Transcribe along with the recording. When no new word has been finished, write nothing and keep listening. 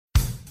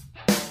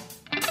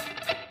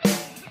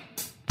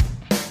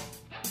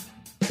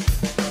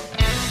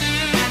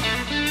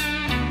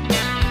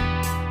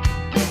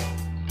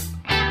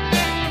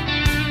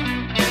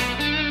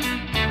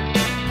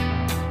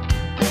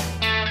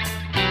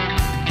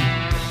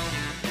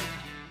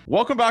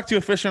Welcome back to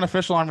Efficient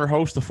Official. I'm your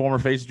host, the former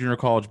face of junior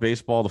college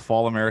baseball, the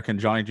Fall American,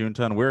 Johnny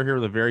Junta, and we're here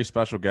with a very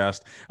special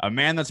guest, a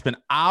man that's been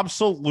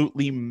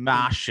absolutely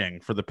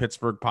mashing for the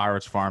Pittsburgh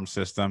Pirates farm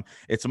system.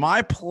 It's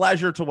my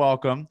pleasure to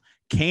welcome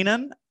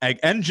Kanan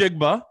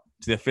Njigba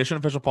to the Efficient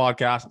Official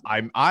podcast.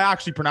 I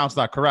actually pronounced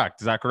that correct.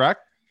 Is that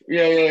correct?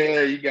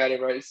 Yeah. You got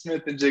it right.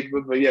 Smith and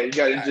Jigba, but yeah, you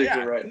got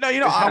Njigba right.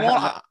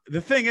 No,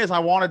 the thing is, I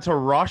wanted to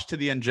rush to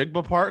the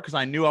Njigba part because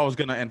I knew I was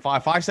gonna. And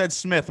if I said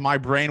Smith, my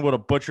brain would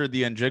have butchered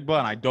the Njigba,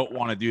 and I don't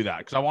want to do that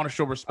because I want to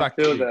show respect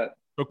I feel to you. that.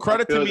 So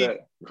credit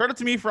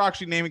to me for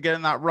actually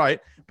getting that right.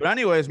 But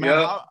anyways, man,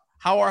 Yep.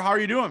 how are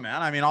you doing,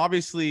 man? I mean,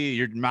 obviously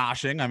you're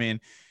mashing. I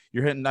mean,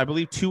 you're hitting, I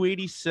believe,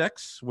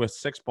 286 with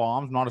 6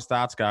 bombs. I'm not a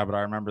stats guy, but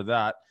I remember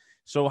that.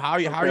 So how are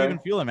you been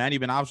feeling, man?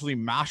 You've been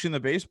absolutely mashing the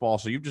baseball,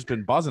 so you've just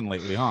been buzzing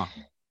lately, huh?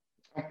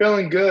 I'm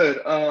feeling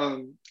good.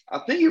 I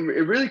think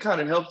it really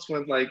kind of helps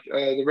when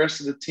the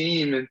rest of the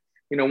team and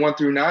 1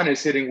 through 9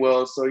 is hitting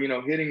well. So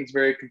hitting is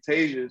very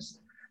contagious.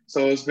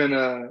 So it's been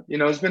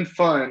it's been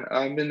fun.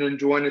 I've been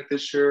enjoying it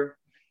this year.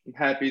 I'm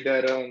happy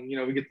that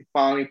we get to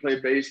finally play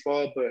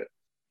baseball, but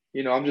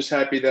I'm just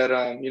happy that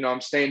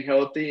I'm staying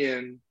healthy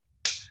and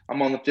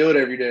I'm on the field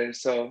every day.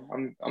 So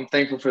I'm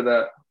thankful for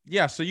that.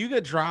 Yeah, so you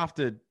get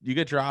drafted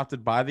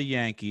by the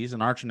Yankees,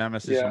 an arch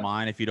nemesis of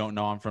mine. If you don't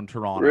know, I'm from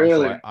Toronto.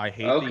 Really? So I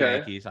hate the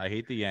Yankees. I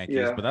hate the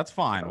Yankees, but that's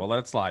fine. We'll let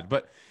it slide.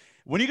 But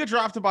when you get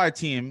drafted by a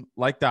team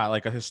like that,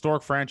 like a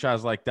historic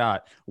franchise like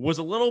that, was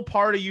a little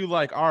part of you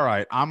like, all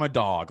right, I'm a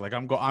dog. Like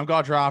I'm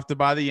got drafted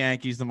by the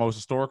Yankees, the most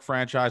historic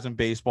franchise in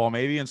baseball,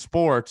 maybe in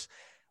sports.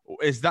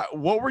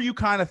 What were you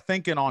kind of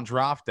thinking on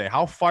draft day?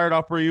 How fired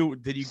up were you?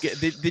 Did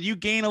you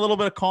gain a little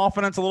bit of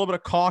confidence, a little bit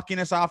of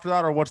cockiness after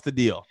that, or what's the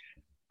deal?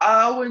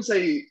 I wouldn't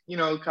say,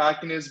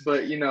 cockiness,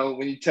 but,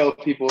 when you tell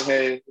people,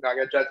 hey, I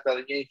got drafted by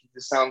the Yankees,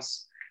 it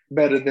sounds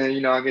better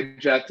than, I get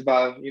drafted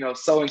by,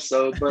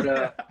 so-and-so.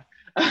 But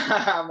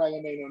I'm not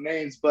going to name no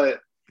names. But,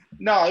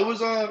 no, it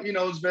was,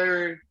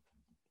 it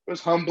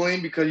was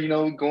humbling because,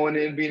 going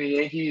in, being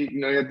a Yankee,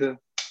 you have to,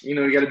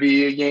 you got to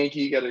be a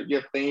Yankee. You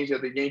have things, you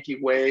have the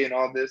Yankee way and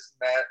all this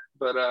and that.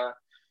 But,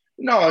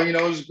 no,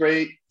 it was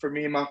great for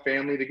me and my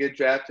family to get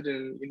drafted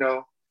and,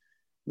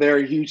 they're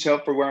a huge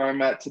help for where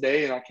I'm at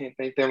today, and I can't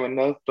thank them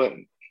enough. But,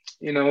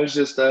 it's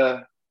just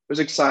it was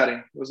exciting.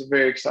 It was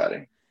very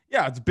exciting.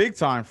 Yeah, it's big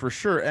time for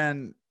sure.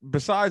 And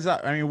besides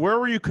that, I mean, where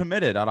were you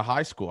committed out of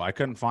high school? I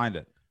couldn't find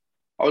it.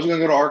 I was going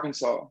to go to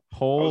Arkansas.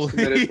 Holy I was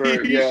committed for,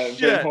 shit.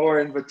 Ben Hoare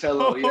and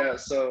Vitello. Yeah,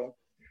 so,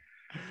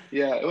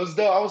 yeah, it was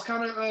dope. I was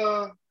kind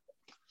of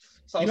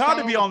you had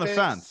to be on the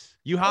fence.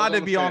 You had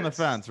to be on the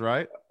fence,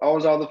 right? I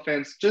was on the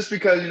fence just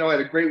because, I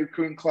had a great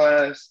recruiting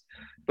class.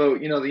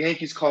 But, the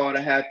Yankees called,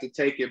 I had to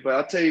take it. But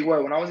I'll tell you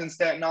what, when I was in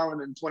Staten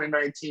Island in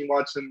 2019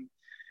 watching,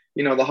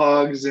 the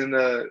Hogs in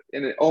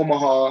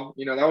Omaha,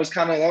 that was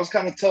kind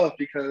of tough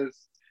because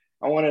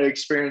I wanted to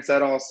experience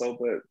that also.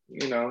 But,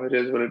 it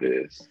is what it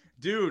is.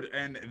 Dude,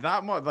 and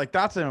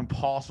that's an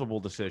impossible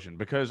decision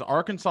because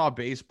Arkansas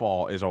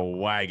baseball is a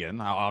wagon.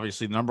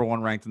 Obviously, number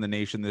 1 ranked in the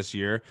nation this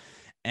year.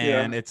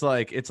 And it's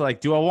like,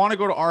 do I want to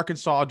go to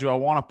Arkansas? Do I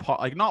want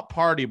to not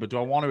party, but do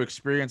I want to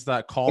experience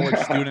that college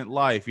student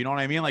life? You know what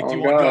I mean? Like,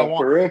 do I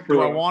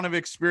want to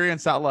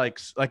experience that? Like,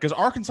 cause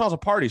Arkansas is a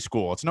party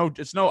school. It's no,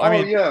 it's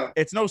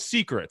no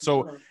secret.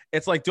 So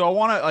it's like, do I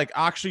want to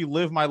actually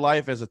live my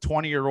life as a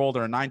 20-year-old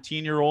or a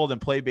 19-year-old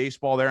and play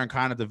baseball there and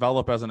kind of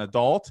develop as an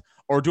adult?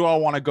 Or do I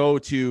want to go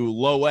to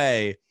low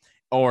A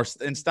or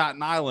in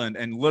Staten Island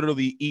and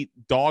literally eat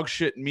dog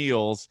shit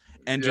meals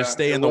and just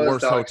stay in the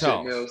worst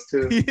hotels?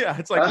 Yeah,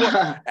 it's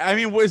like, I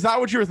mean, was that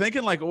what you were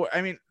thinking? Like,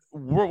 I mean,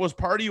 was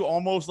part of you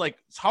almost like,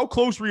 how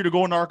close were you to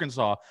going to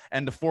Arkansas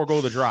and to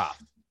forego the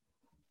draft?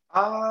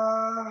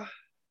 I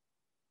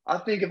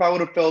think if I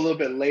would have felt a little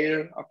bit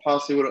later, I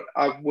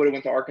would have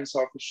went to Arkansas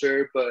for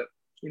sure. But,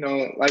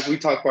 like we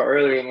talked about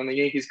earlier, when the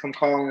Yankees come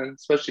calling,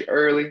 especially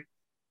early,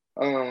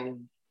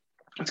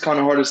 it's kind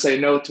of hard to say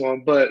no to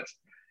them. But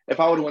if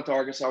I would have went to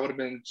Arkansas, I would have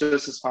been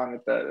just as fine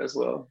with that as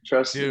well.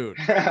 Trust me. Dude,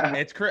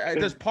 it's crazy.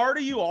 Does part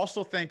of you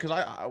also think, because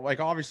I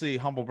obviously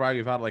humble brag,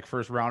 you've had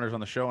first rounders on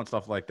the show and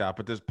stuff like that,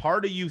 but does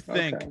part of you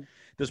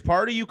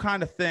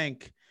kind of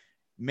think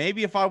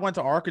maybe if I went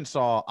to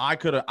Arkansas, I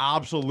could have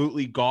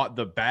absolutely got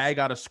the bag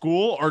out of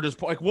school? Or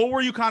just what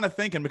were you kind of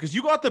thinking? Because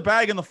you got the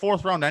bag in the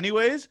 4th round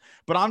anyways,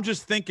 but I'm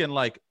just thinking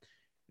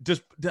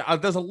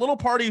there's a little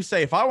part of you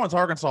say, if I went to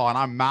Arkansas and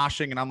I'm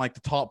mashing and I'm like the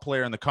top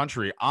player in the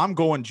country, I'm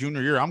going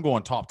junior year, I'm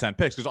going top 10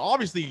 picks because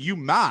obviously you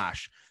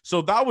mash.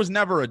 So that was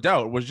never a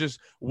doubt. It was just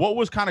what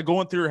was kind of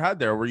going through your head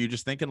there? Were you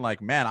just thinking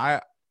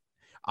man,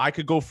 I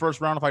could go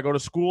 1st round if I go to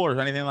school or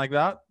anything like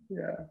that?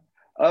 Yeah.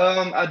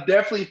 I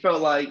definitely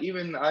felt like I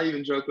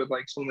even joked with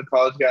some of the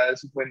college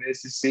guys who play in the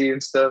SEC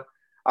and stuff.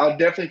 I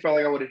definitely felt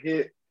like I would have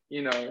hit,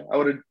 I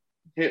would have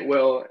hit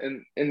well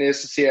in the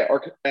SEC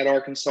at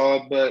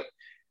Arkansas, but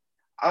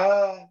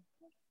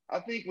I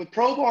think with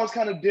pro ball it's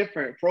kind of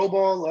different. Pro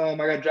ball, I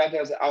got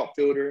drafted as an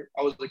outfielder.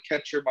 I was a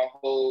catcher my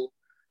whole,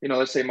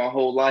 let's say my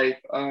whole life.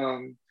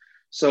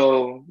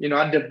 So,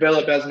 I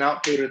developed as an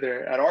outfielder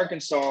there. At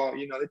Arkansas,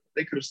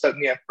 they could have stuck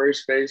me at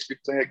first base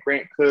because I had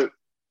Grant Cook,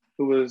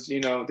 who was,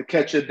 the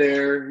catcher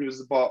there. He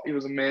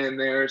was a man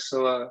there.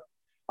 So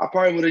I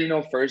probably would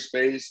have, first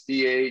base,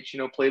 DH,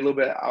 played a little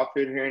bit of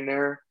outfielder here and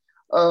there.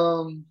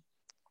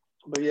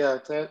 But yeah,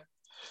 to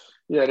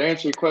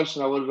answer your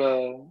question,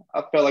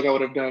 I felt like I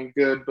would have done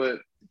good, but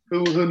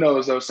who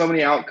knows though? So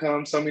many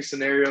outcomes, so many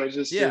scenarios.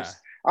 Just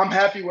I'm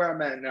happy where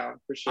I'm at now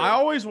for sure. I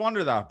always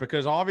wonder that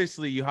because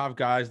obviously you have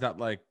guys that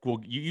like,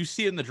 well, you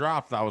see in the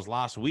draft that was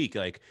last week,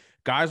 like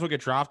guys will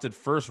get drafted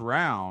first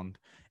round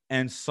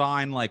and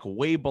sign like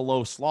way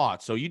below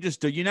slot. So you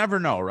never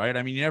know, right?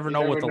 I mean, you never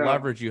know what the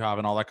leverage you have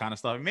and all that kind of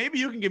stuff. Maybe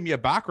you can give me a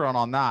background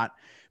on that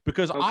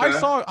because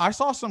I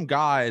saw some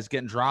guys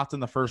getting drafted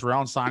in the first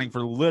round signing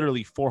for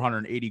literally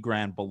 480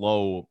 grand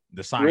below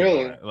the signing.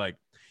 Really? Like,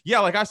 yeah,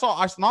 like I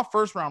saw not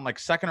first round, like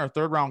second or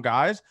third round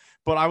guys,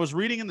 but I was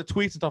reading in the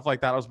tweets and stuff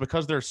like that. It was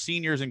because they're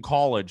seniors in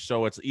college.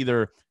 So it's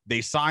either they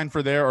sign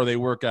for there or they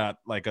work at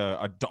like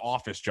a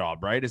office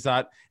job, right? Is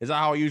that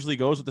how it usually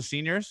goes with the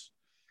seniors?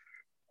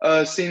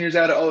 Seniors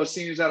out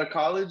of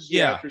college?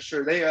 Yeah, for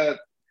sure. They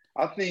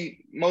I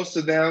think most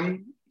of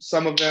them,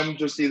 some of them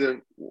just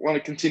either want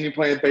to continue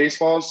playing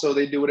baseball, so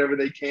they do whatever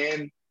they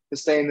can to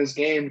stay in this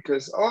game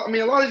because I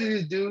mean a lot of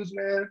these dudes,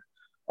 man,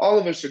 all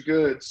of us are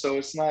good. So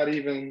it's not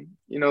even,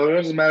 it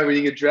doesn't matter when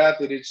you get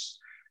drafted. It's,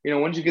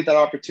 once you get that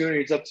opportunity,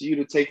 it's up to you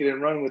to take it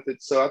and run with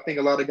it. So I think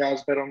a lot of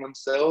guys bet on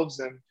themselves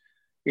and,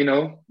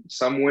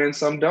 some win,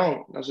 some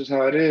don't. That's just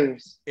how it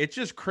is. It's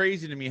just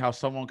crazy to me how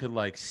someone could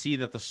like see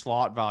that the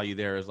slot value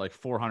there is like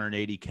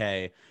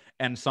 480K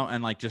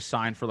and like just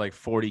sign for like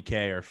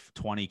 40K or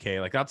 20K.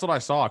 Like that's what I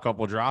saw a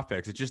couple of draft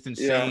picks. It's just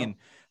insane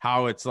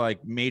how it's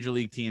like major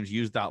league teams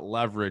use that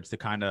leverage to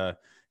kind of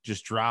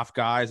just draft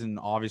guys and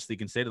obviously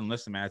can say to them,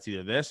 listen, man, it's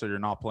either this or you're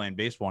not playing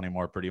baseball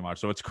anymore pretty much.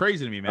 So it's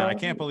crazy to me, man. I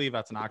can't believe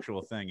that's an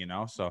actual thing,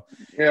 So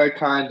yeah,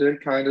 kind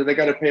of. They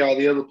got to pay all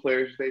the other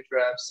players they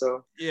draft.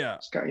 So yeah,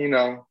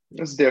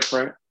 it's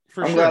different.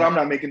 I'm glad I'm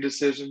not making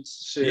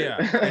decisions. Shit. Yeah,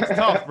 it's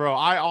tough, bro.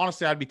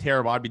 I'd be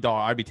terrible. I'd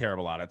be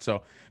terrible at it.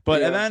 So,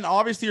 and then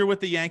obviously you're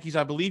with the Yankees.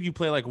 I believe you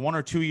play like 1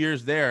 or 2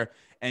 years there.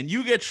 And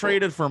you get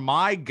traded for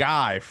my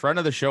guy, friend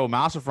of the show,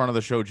 massive friend of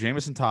the show,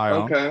 Jameson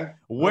Taillon. Okay.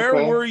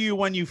 Where were you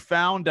when you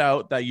found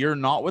out that you're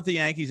not with the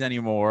Yankees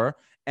anymore?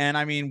 And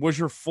I mean, was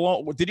your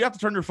phone? Did you have to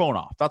turn your phone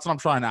off? That's what I'm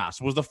trying to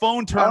ask. Was the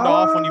phone turned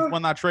off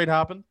when that trade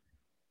happened?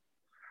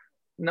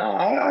 No,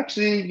 I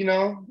actually,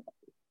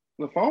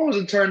 the phone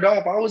wasn't turned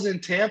off. I was in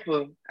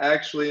Tampa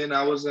actually, and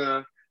I was,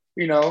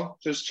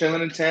 just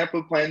chilling in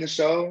Tampa playing the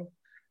show.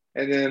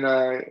 And then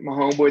my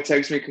homeboy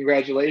texts me,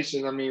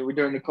 congratulations. I mean, we're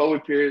during the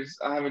COVID periods.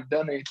 I haven't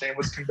done anything.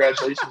 What's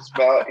congratulations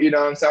about?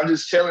 So I'm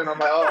just chilling. I'm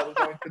like, oh,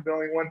 there's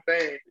only one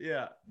thing.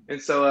 Yeah.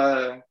 And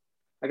so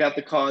I got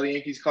the call. The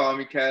Yankees called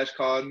me. Cash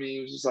called me.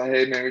 He was just like,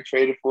 hey, man, we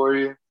traded for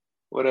you.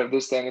 Whatever,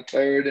 this, that, and the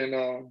third. And,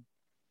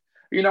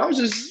 I was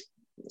just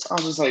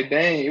like,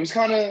 dang. It was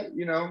kind of,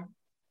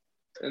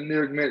 and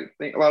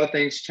a lot of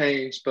things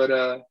changed. But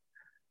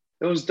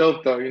it was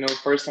dope, though.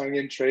 First time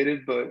getting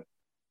traded. But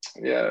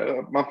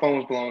yeah, my phone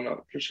was blowing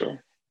up for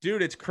sure.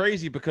 Dude, it's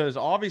crazy because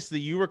obviously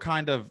you were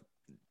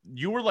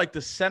like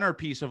the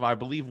centerpiece of, I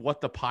believe, what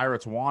the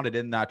Pirates wanted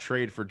in that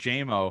trade for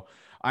JMO.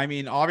 I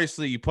mean,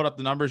 obviously you put up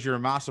the numbers. You're a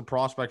massive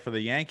prospect for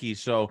the Yankees.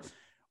 So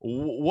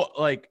what,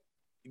 like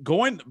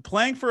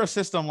playing for a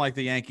system like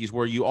the Yankees,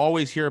 where you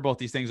always hear about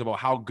these things about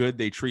how good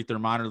they treat their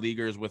minor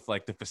leaguers with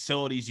like the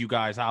facilities you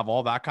guys have,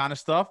 all that kind of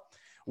stuff.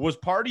 Was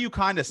part of you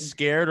kind of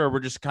scared, or we're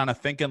just kind of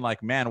thinking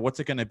like, man, what's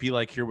it going to be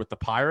like here with the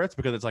Pirates?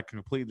 Because it's like a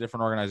completely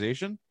different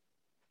organization.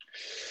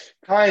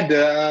 Kind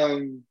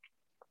of.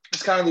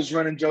 It's kind of this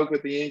running joke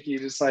with the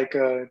Yankees. It's like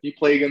if you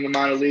play in the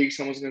minor league,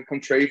 someone's going to come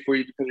trade for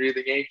you because you're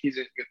the Yankees.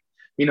 And,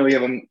 you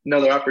have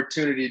another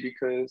opportunity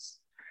because,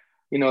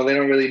 they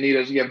don't really need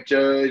us. You have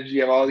Judge,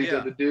 you have all these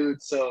other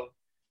dudes. So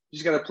you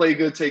just got to play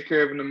good, take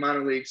care of in the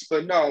minor leagues.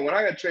 But no, when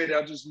I got traded,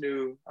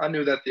 I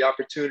knew that the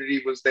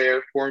opportunity was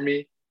there for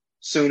me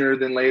sooner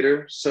than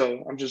later.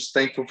 So I'm just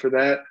thankful for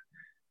that.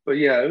 But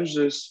yeah, it's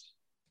just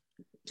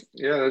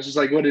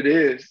like what it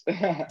is.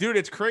 Dude,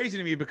 it's crazy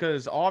to me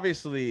because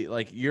obviously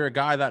like you're a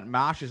guy that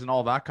mashes and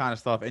all that kind of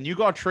stuff. And you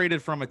got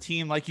traded from a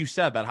team, like you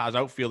said, that has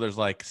outfielders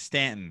like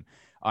Stanton,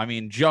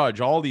 Judge,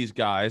 all these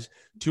guys,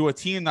 to a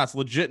team that's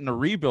legit in a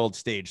rebuild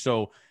stage.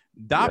 So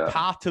that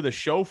path to the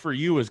show for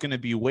you is going to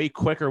be way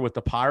quicker with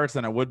the Pirates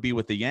than it would be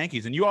with the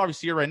Yankees. And you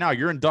obviously are right now,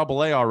 you're in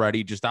AA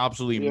already, just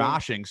absolutely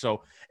mashing.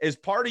 So is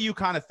part of you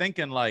kind of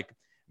thinking like,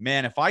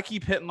 man, if I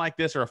keep hitting like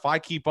this, or if I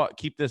keep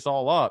this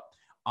all up,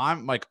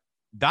 I'm like,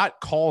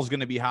 that call is going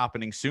to be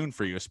happening soon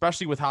for you,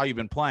 especially with how you've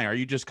been playing. Are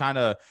you just kind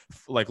of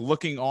like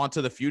looking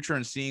onto the future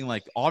and seeing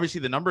like,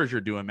 obviously the numbers you're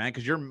doing, man?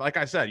 Cause you're, like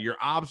I said, you're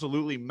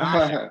absolutely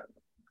mashing.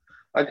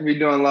 I could be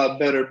doing a lot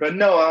better, but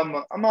no,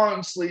 I'm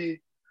honestly,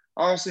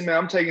 man,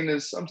 I'm taking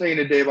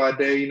it day by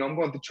day. I'm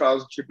going through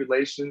trials and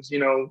tribulations.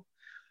 How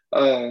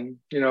am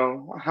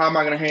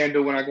I going to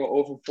handle when I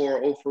go 0 for 4,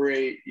 0 for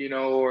 8,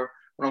 or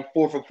when I'm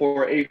 4 for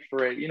 4, 8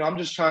 for 8? I'm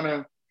just trying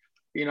to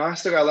I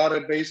still got a lot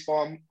of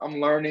baseball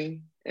I'm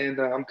learning, and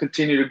I'm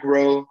continuing to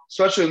grow,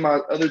 especially with my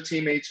other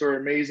teammates who are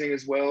amazing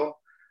as well.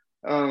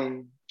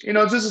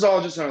 This is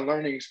all just a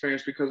learning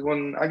experience because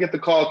when I get the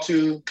call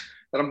too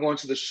that I'm going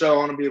to the show, I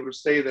want to be able to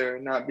stay there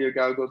and not be a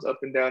guy who goes up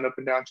and down,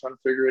 trying to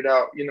figure it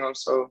out,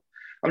 So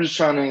I'm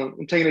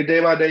taking it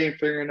day by day and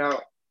figuring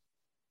out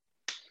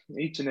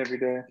each and every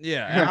day.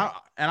 Yeah.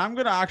 And I'm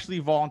going to actually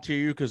volunteer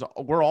you because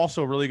we're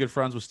also really good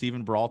friends with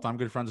Steven Brault. I'm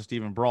good friends with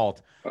Steven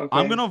Brault. Okay.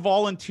 I'm going to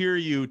volunteer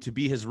you to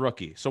be his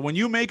rookie. So when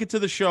you make it to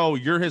the show,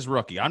 you're his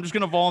rookie. I'm just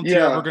going to volunteer.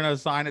 Yeah. We're going to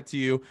assign it to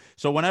you.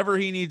 So whenever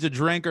he needs a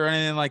drink or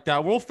anything like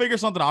that, we'll figure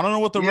something out. I don't know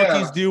what the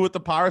rookies do with the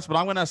Pirates, but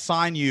I'm going to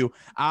assign you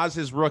as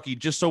his rookie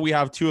just so we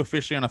have two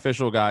officially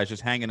unofficial guys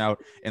just hanging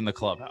out in the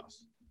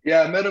clubhouse.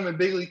 Yeah, I met him in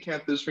big league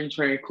camp this spring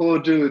training. Cool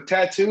dude.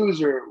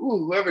 Tattoos or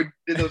whoever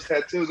did those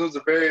tattoos, those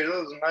are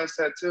nice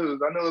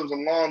tattoos. I know it was a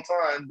long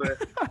time,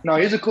 but no,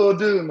 he's a cool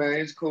dude, man.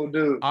 He's a cool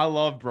dude. I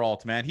love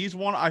Brault, man.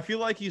 I feel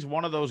like he's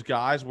one of those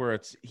guys where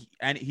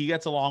he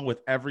gets along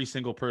with every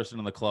single person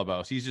in the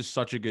clubhouse. He's just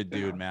such a good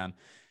dude, man.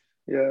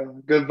 Yeah,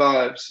 good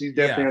vibes. He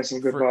definitely has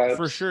some good vibes.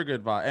 For sure,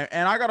 good vibe.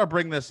 And I got to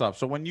bring this up.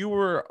 So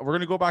we're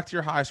going to go back to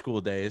your high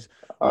school days.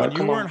 When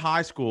you were in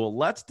high school,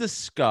 let's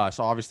discuss,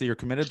 obviously you're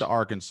committed to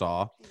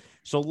Arkansas.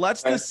 So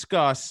let's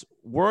discuss,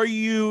 were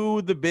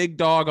you the big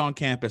dog on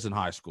campus in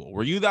high school?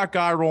 Were you that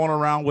guy rolling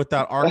around with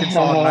that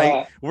Arkansas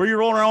Nike? Were you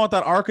rolling around with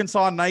that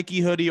Arkansas Nike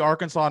hoodie,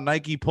 Arkansas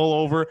Nike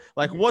pullover?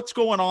 Like, what's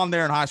going on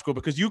there in high school?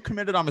 Because you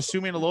committed, I'm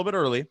assuming, a little bit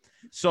early.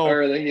 So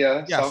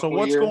yeah. So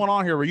what's going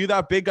on here? Were you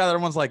that big guy that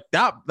everyone's like,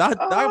 that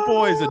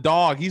boy is a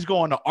dog. He's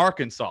going to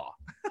Arkansas.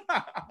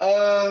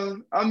 I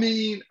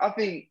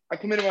think I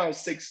committed when I was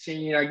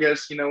 16. I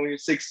guess, when you're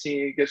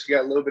 16, I guess you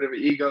got a little bit of an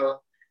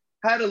ego.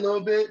 Had a little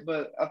bit,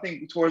 but I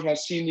think towards my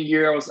senior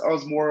year, I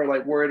was more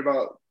like worried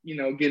about,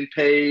 getting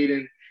paid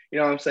and,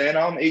 what I'm saying?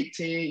 I'm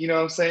 18, you know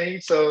what I'm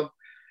saying? So,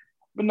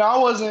 but no, I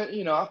wasn't,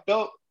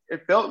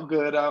 it felt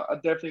good. I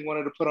definitely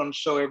wanted to put on a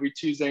show every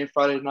Tuesday and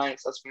Friday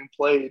nights. That's when we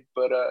played.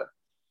 But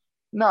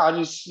no, I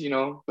just,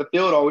 the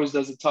field always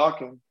does the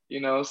talking,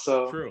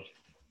 so. True.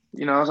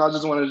 So I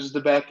just wanted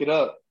to back it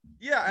up.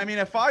 Yeah, I mean,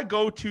 if I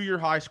go to your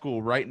high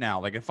school right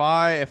now, like if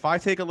I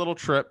take a little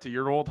trip to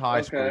your old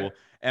high school,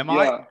 I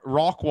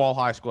Rockwall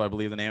High School, I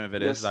believe the name of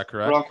it is that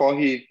correct? Rockwall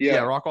Heath, yeah.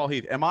 Yeah, Rockwall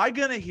Heath. Am I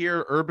gonna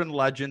hear urban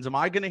legends? Am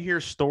I gonna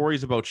hear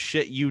stories about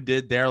shit you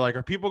did there? Like,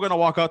 are people gonna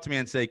walk up to me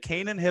and say,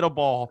 Kanan hit a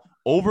ball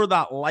over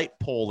that light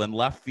pole in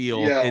left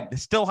field? Yeah. It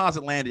still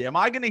hasn't landed. Am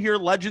I gonna hear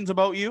legends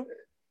about you?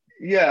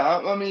 Yeah,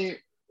 I mean,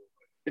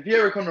 if you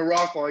ever come to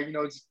Rockwall,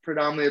 it's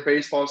predominantly a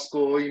baseball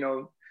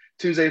school,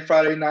 Tuesday,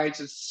 Friday nights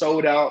is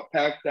sold out,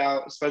 packed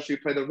out, especially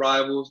play the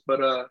rivals.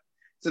 But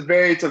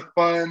it's a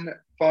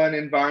fun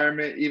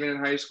environment, even in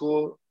high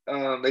school.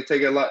 They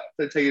take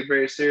it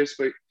very serious.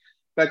 But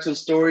back to the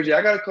stories,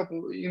 I got a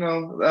couple,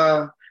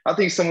 I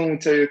think someone will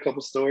tell you a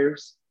couple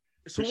stories.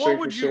 So what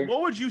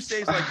would you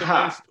say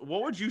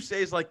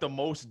is like the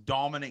most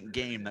dominant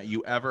game that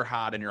you ever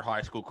had in your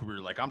high school career?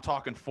 Like, I'm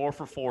talking 4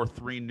 for 4,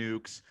 3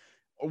 nukes.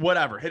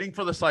 Whatever, hitting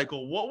for the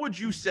cycle. What would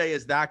you say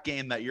is that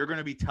game that you're going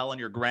to be telling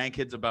your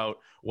grandkids about?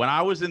 When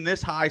I was in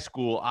this high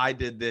school, I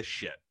did this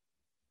shit.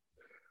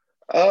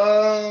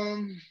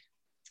 I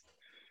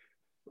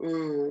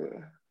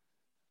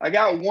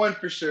got one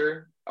for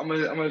sure. I'm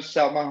gonna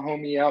shout my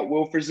homie out.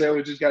 Will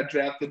Frizzell just got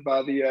drafted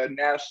by the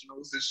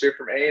Nationals this year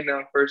from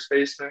A&M, first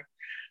baseman.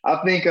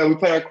 I think we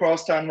played our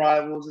crosstown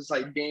rivals. It's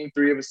like game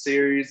 3 of a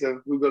series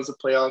of who goes to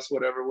playoffs,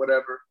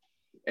 whatever.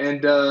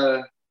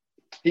 And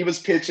he was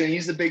pitching.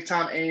 He's the big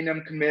time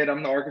A&M commit.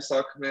 I'm the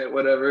Arkansas commit,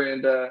 whatever.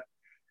 And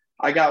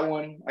I got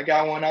one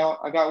out.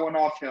 I got one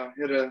off him.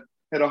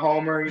 Hit a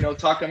homer.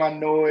 Talking my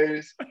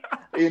noise.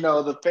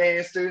 The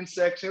fan student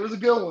section. It was a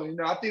good one.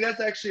 I think that's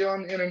actually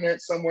on the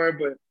internet somewhere.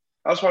 But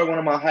that was probably one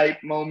of my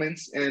hype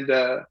moments, and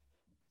that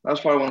was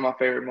probably one of my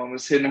favorite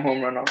moments. Hitting a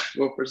home run off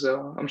Will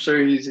Frizzell. I'm sure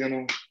he's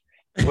gonna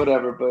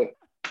whatever, but.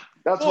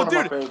 That's one of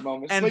my favorite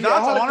moments. And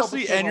that's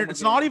honestly,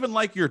 it's not even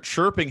like you're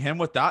chirping him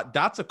with that.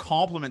 That's a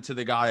compliment to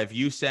the guy of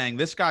you saying,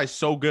 this guy's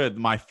so good.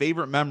 My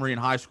favorite memory in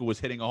high school was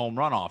hitting a home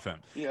run off him.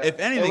 Yeah. If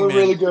anything, we're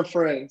really good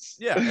friends.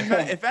 Yeah.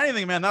 If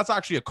anything, man, that's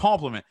actually a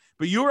compliment.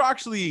 But you were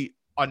actually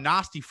a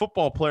nasty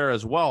football player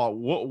as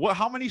well.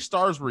 How many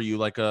stars were you?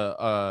 Like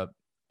a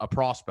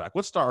prospect?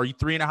 What star? Are you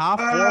 3.5?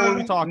 4? What are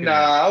we talking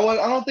about?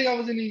 I don't think I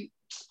was any.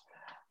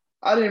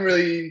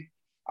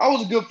 I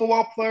was a good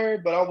football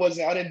player, but I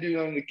didn't do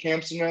none of the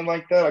camps or nothing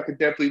like that. I could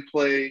have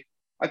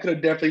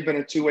definitely been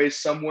a 2-way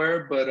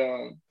somewhere, but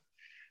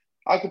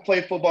I could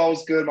play football.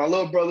 Was good. My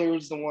little brother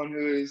was the one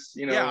who is,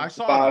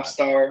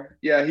 5-star.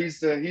 Yeah, he's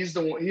the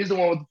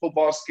one with the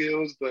football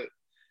skills, but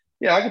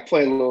yeah, I could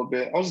play a little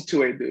bit. I was a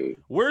 2-way dude.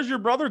 Where's your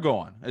brother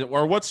going?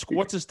 Or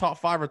what's his top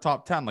 5 or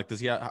top 10? Like, is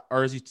he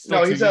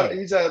still No, he's at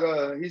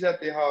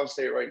the Ohio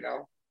State right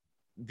now.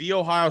 The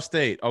Ohio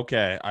State.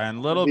 Okay.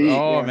 And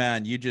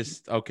man, you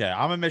just, okay.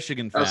 I'm a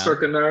Michigan fan. That's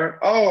freaking nerd.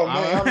 Oh, man.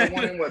 I've been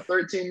winning,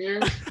 13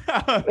 years?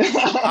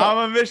 I'm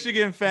a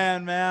Michigan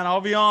fan, man.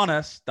 I'll be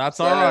honest. That's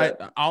all right.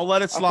 I'll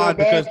let it slide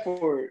because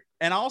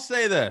And I'll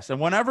say this, and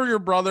whenever your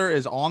brother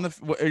is on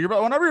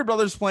whenever your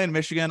brother's playing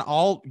Michigan,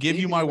 I'll give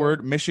you my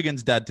word,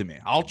 Michigan's dead to me.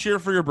 I'll cheer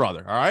for your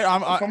brother. All right.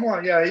 Come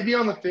on. Yeah. He'd be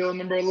on the field,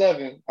 number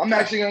 11. I'm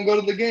actually going to go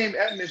to the game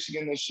at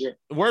Michigan this year.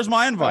 Where's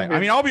my invite? I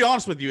mean, I'll be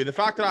honest with you. The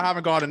fact that I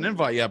haven't got an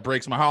invite yet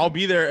breaks my heart. I'll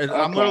be there. Okay.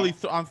 I'm literally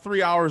I'm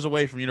 3 hours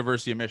away from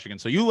University of Michigan.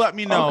 So you let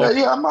me know. Okay,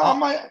 yeah, I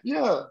might.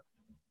 Yeah.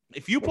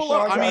 If you pull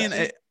up, I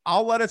mean,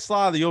 I'll let it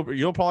slide.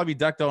 You'll probably be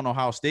decked out in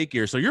Ohio State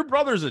gear. So your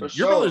brother's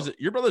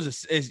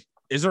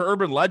is there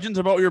urban legends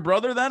about your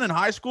brother then in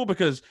high school?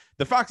 Because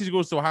the fact he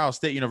goes to Ohio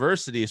State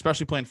University,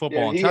 especially playing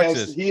football in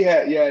Texas. He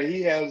has it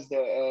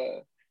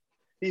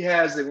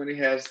when he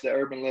has the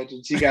urban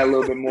legends. He got a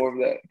little bit more of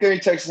that.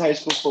 Good Texas high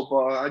school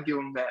football, I give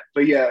him that.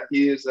 But yeah,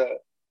 he has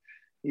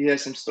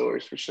some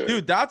stories for sure.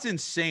 Dude, that's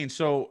insane.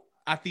 So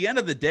at the end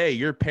of the day,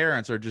 your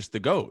parents are just the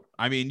GOAT.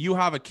 I mean, you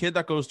have a kid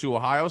that goes to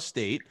Ohio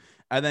State,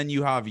 and then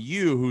you have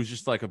you who's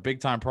just like a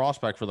big time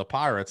prospect for the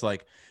Pirates.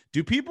 Like,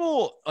 do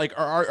people like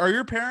are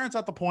your parents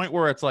at the point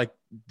where it's like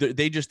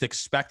they just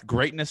expect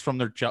greatness from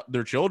their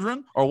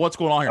children, or what's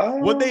going on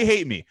here? Would they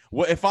hate me?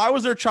 If I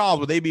was their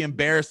child, would they be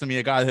embarrassed of me,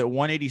 a guy that hit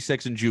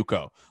 186 in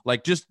JUCO?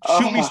 Like, just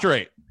shoot me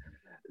straight.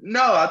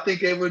 No, I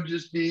think it would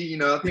just be,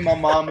 I think my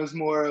mom is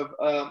more of,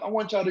 I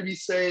want y'all to be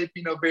safe,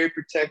 very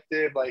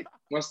protective, like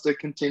wants to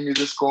continue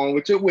this going,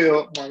 which it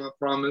will, Mom, I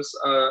promise.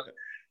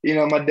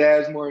 My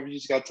dad's more of, you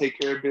just got to take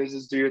care of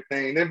business, do your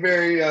thing. They're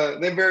very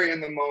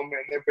in the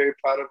moment. They're very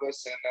proud of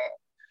us.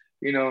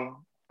 And,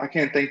 I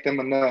can't thank them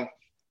enough.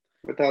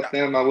 Without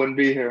them, I wouldn't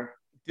be here.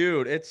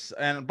 Dude,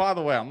 and by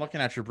the way, I'm looking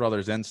at your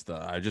brother's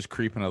Insta. I just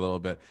creeping a little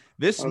bit.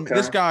 This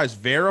guy's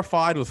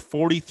verified with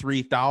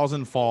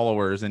 43,000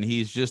 followers, and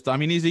he's just, I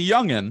mean, he's a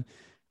youngin'.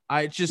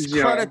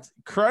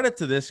 Credit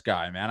to this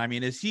guy, man. I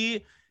mean,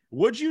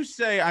 would you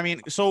say, I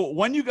mean, so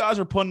when you guys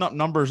are putting up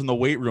numbers in the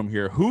weight room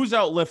here, who's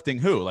outlifting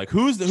who? Like,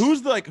 who's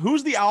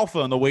the alpha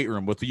in the weight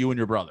room with you and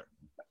your brother?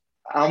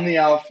 I'm the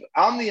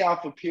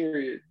alpha,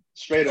 period.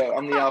 Straight up.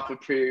 I'm the alpha,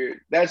 period.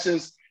 That's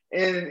just,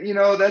 and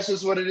that's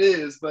just what it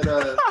is. But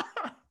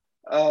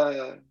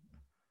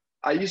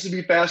I used to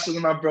be faster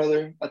than my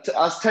brother. I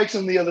was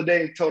texting him the other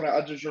day and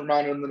I just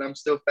reminded him that I'm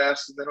still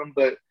faster than him,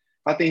 but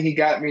I think he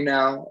got me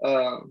now.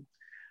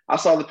 I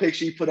saw the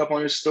picture he put up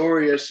on his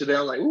story yesterday.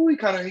 I'm like, ooh, he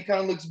kind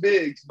of looks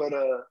big, but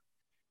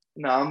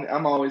no,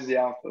 I'm always the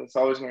alpha. It's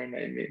always going to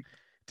remain me.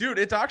 Dude,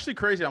 it's actually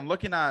crazy. I'm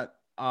looking at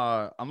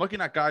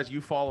guys you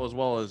follow as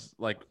well as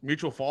like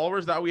mutual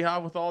followers that we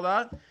have with all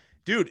that.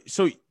 Dude,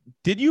 so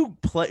did you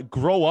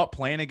grow up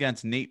playing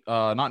against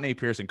not Nate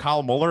Pearson,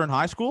 Kyle Muller in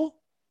high school?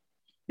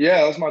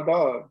 Yeah, that's my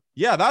dog.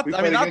 Yeah, we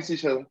played against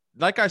each other.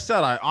 Like I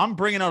said, I'm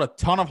bringing out a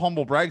ton of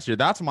humble brags here.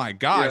 That's my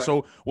guy. Yeah.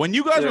 So when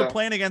you guys were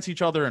playing against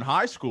each other in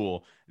high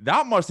school,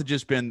 that must have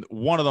just been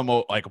one of the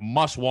most like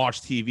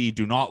must-watch TV.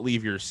 Do not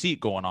leave your seat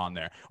going on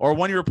there. Or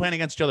when you were playing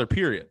against each other,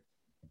 period.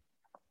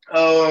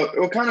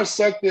 What kind of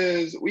sucked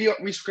is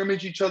we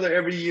scrimmage each other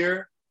every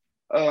year.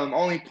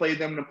 Only played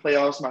them in the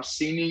playoffs my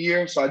senior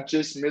year, so I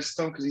just missed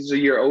him because he's a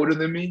year older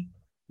than me.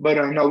 But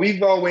no,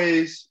 we've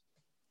always,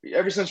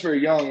 ever since we were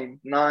young,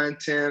 9,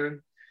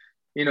 10,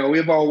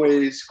 we've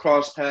always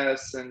crossed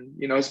paths, and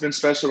it's been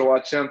special to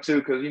watch him too,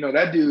 because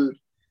that dude,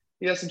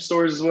 he has some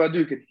stories as well. That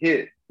dude could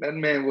hit. He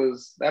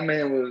was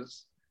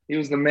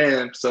the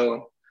man.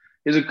 So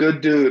he's a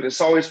good dude.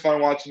 It's always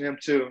fun watching him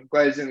too. I'm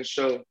glad he's in the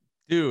show.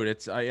 Dude,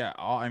 it's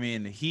I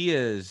mean,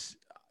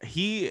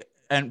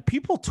 and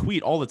people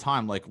tweet all the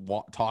time, like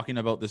talking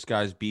about this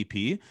guy's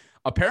BP.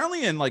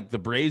 Apparently in like the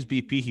Braves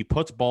BP, he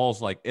puts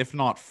balls like, if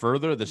not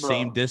further, the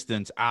same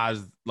distance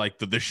as like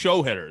the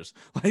show hitters.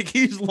 Like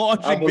he's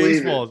launching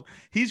baseballs.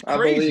 He's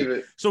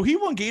crazy. So he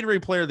won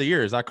Gatorade Player of the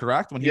Year. Is that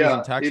correct? When he was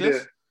in Texas? He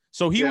did.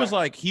 So he was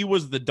like, he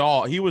was the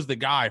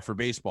guy for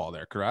baseball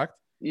there, correct?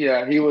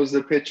 Yeah, he was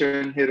the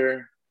pitcher and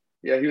hitter.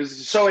 Yeah, he was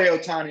Shohei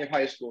Ohtani of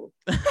high school.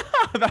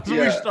 That's what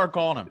we should start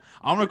calling him.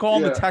 I'm going to call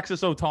him the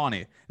Texas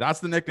Ohtani. That's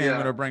the nickname I'm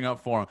going to bring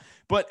up for him.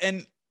 But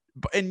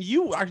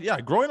you,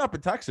 growing up in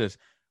Texas,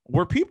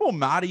 were people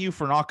mad at you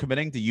for not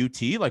committing to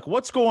UT? Like,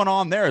 what's going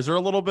on there? Is there a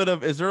little bit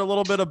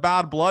of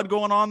bad blood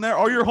going on there?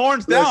 Oh, your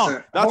horns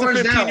down. That's a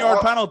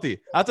 15-yard penalty.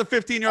 That's a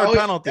 15-yard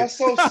penalty. That's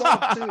so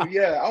soft too.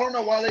 Yeah, I don't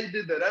know why they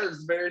did that. That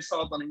is very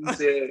soft on the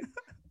UCLA.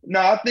 No,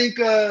 I think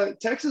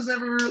Texas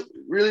never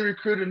really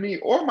recruited me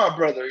or my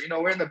brother.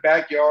 We're in the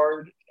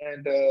backyard,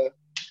 and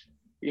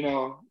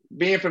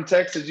being from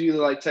Texas, you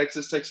either like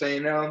Texas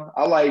A&M.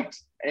 I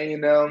liked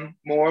A&M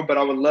more, but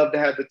I would love to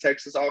have the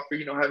Texas offer.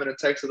 Having a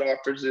Texas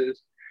offers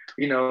is,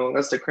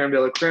 that's the creme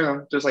de la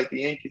creme, just like the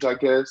Yankees, I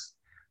guess.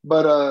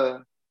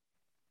 But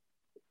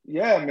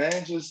yeah,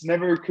 man, just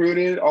never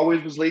recruited.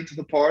 Always was late to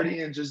the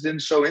party and just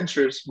didn't show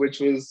interest, which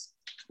is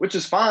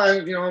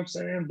fine. You know what I'm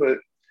saying? But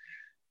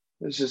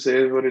it's just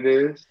what it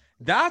is.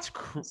 That's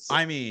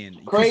crazy,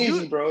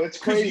 bro. It's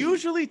crazy.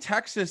 Usually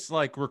Texas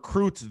like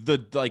recruits the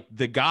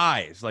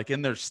guys like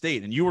in their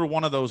state, and you were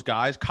one of those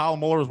guys. Kyle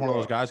Muller was one of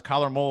those guys.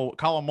 Kyle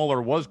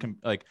Muller was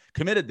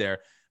committed there,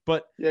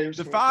 But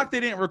the fact they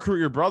didn't recruit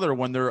your brother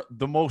when they're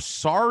the most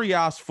sorry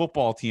ass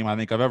football team I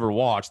think I've ever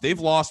watched. They've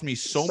lost me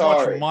so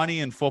much money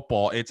in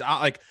football. It's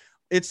like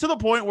it's to the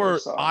point where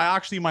I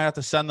actually might have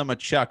to send them a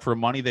check for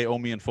money they owe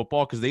me in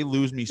football because they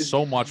lose me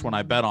so much when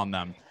I bet on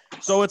them.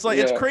 So it's like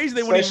it's crazy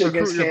they wouldn't even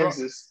recruit your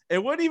brother.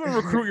 It wouldn't even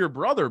recruit your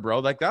brother, bro.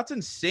 Like that's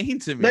insane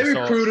to me. They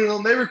recruited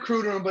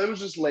him, but it was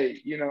just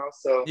late, you know.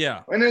 So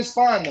yeah, and it's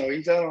fine though.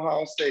 He's at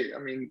Ohio State. I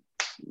mean,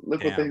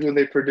 look who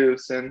they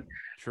produce, and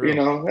you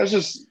know that's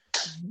just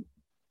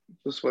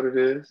what it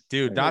is.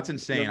 Dude, that's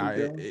insane.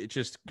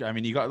 I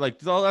mean, you got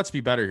like, let's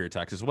be better here,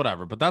 Texas,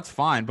 whatever, but that's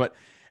fine.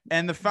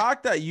 And the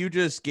fact that you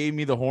just gave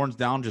me the horns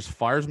down just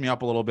fires me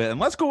up a little bit. And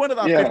let's go into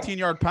that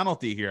 15-yard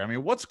penalty here. I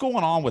mean, what's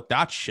going on with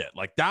that shit?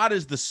 Like, that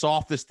is the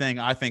softest thing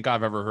I think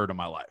I've ever heard in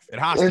my life. It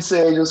has to.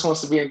 NCAA just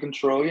wants to be in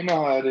control. You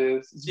know how it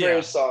is. It's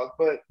very soft.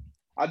 But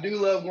I do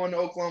love going to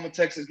Oklahoma,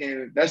 Texas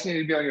game. That's need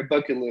to be on your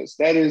bucket list.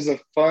 That is a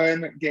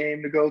fun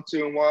game to go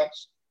to and watch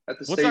at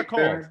the What's state that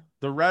called? fair.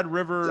 The Red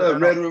River.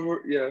 Red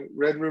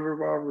River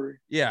Rivalry.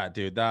 Yeah,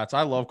 dude,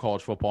 I love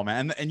college football,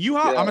 man. And you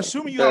have, I'm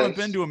assuming you haven't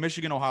been to a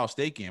Michigan Ohio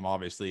State game,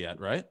 obviously, yet,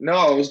 right? No,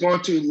 I was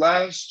going to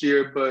last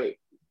year, but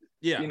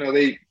you know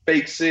they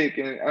fake sick,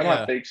 and I'm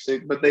not fake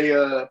sick, but they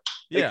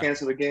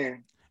canceled the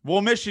game. Well,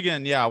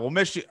 Michigan,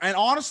 and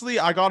honestly,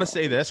 I gotta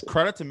say this: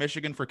 credit to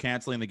Michigan for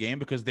canceling the game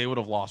because they would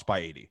have lost by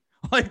 80.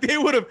 Like they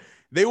would have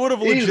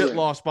legit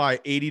lost by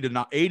 80 to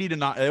 9.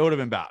 It would have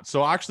been bad.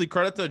 So actually,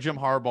 credit to Jim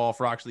Harbaugh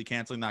for actually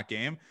canceling that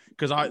game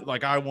because I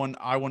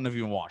wouldn't have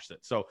even watched it.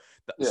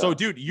 So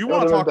dude, you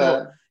want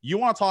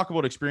to talk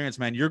about experience,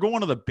 man? You're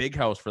going to the Big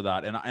House for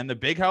that, and the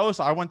Big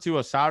House. I went to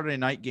a Saturday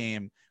night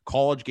game,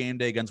 college game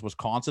day against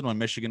Wisconsin when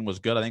Michigan was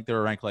good. I think they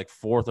were ranked like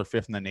 4th or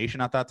 5th in the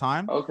nation at that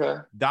time. Okay,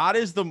 that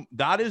is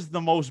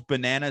the most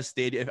bananas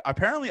stadium.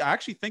 Apparently, I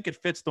actually think it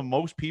fits the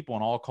most people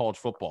in all college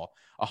football.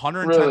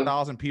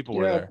 110,000 people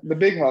were there. The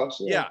Big House.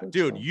 Yeah,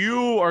 dude,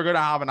 you are gonna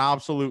have an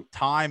absolute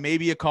time.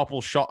 Maybe a couple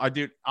shots.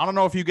 Dude, I don't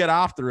know if you get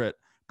after it,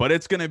 but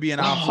it's gonna be an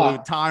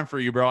absolute time for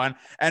you, bro.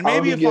 And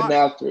maybe if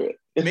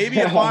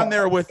I'm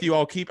there with you,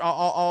 I'll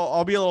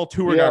be a little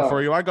tour guide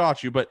for you. I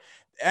got you. But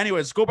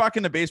anyways, go back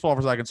into baseball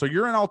for a second. So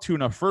you're in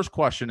Altoona. First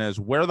question is,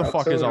 where the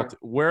fuck is Altoona?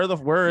 Where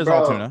is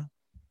Altoona?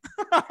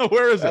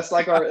 Where is it? That's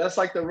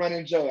like the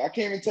running joke. I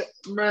can't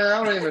even man,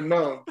 I don't even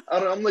know.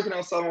 I'm looking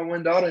outside my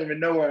window. I don't even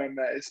know where I'm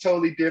at. It's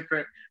totally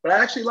different. But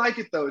I actually like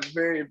it though. It's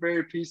very,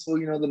 very peaceful,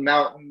 you know, the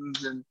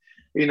mountains and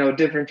you know,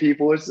 different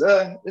people.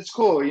 It's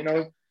cool, you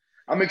know.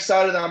 I'm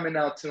excited that I'm in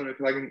Altoona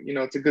because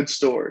it's a good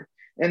story.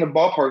 And the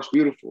ballpark's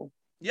beautiful.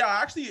 Yeah,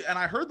 actually, and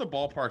I heard the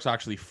ballpark's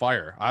actually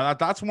fire.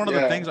 That's one of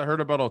the things I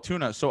heard about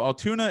Altoona. So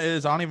Altoona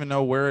is, I don't even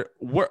know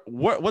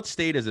what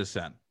state is this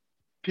in?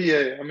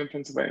 PA. I'm in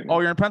Pennsylvania. Oh,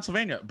 you're in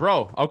Pennsylvania,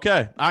 bro.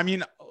 Okay. I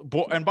mean,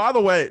 and by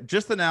the way,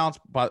 just announced,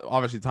 but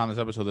obviously the time this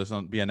episode this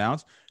won't be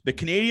announced, the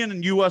Canadian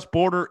and U.S.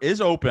 border is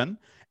open.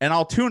 And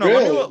Altoona,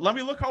 really? let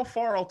me look how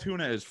far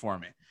Altoona is for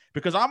me.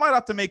 Because I might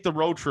have to make the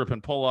road trip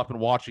and pull up and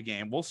watch a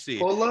game. We'll see.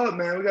 Pull up,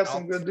 man. We got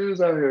some good dudes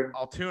out here.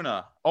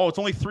 Altoona. Oh, it's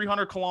only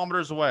 300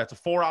 kilometers away. It's a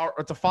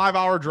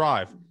 5-hour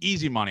drive.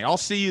 Easy money. I'll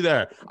see you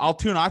there.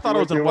 Altoona. I thought it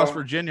was in West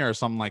Virginia or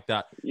something like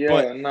that.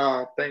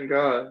 Yeah, thank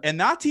God. And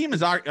that team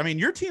is, I mean,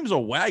 your team's a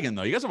wagon,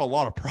 though. You guys have a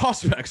lot of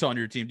prospects on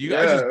your team. Do you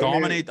guys just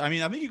dominate? I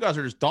mean, I think you guys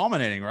are just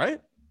dominating,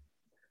 right?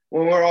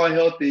 When we're all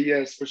healthy,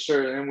 yes, for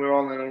sure. And we're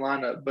all in a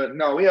lineup. But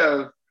no, we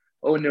have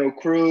O'Neal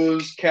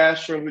Cruz,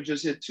 Castro, who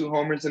just hit 2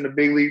 homers in the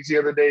big leagues the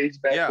other day. He's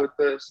back with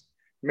us.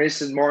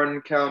 Mason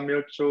Martin, Cal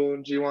Mitchell,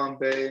 G1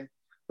 Bay.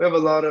 We have a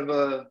lot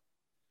of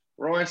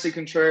Royancy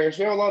Contreras.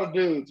 We have a lot of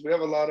dudes. We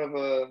have a lot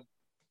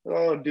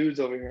of dudes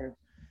over here.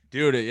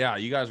 Dude, yeah,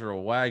 you guys are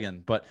a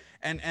wagon. But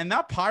and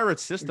that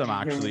Pirates system,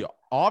 actually,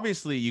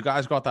 obviously, you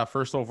guys got that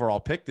first overall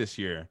pick this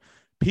year.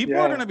 People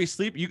are going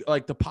to be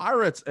like the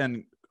Pirates,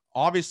 and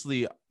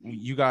obviously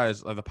you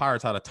guys, the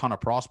Pirates had a ton of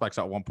prospects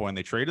at one point.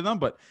 They traded them,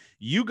 but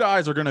you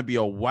guys are going to be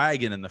a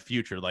wagon in the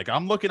future. Like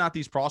I'm looking at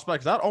these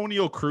prospects. That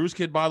O'Neal Cruz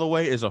kid, by the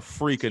way, is a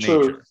freak of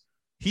nature.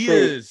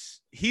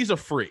 He's a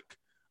freak.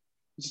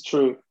 It's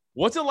true.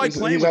 What's it like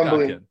playing with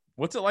that kid?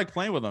 What's it like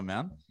playing with him,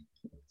 man?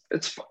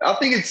 I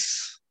think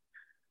it's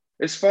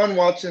fun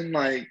watching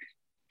like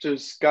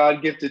just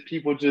God gifted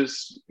people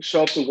just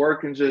show up to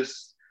work and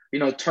just, you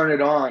know, turn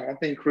it on. I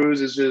think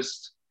Cruz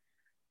is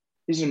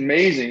he's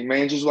amazing,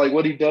 man. Just like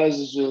what he does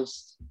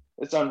is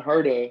it's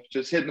unheard of.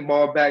 Just hitting the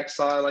ball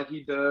backside like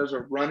he does,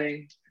 or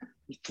running,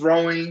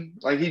 throwing.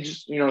 Like he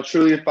just, you know,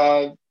 truly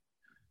a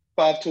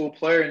five-tool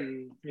player,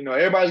 and you know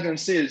everybody's gonna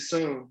see it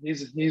soon.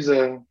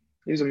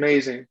 He's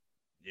amazing.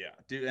 Yeah,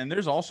 dude. And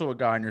there's also a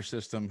guy in your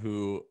system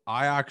who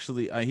I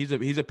actually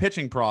he's a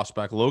pitching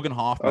prospect, Logan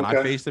Hoffman.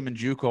 I faced him in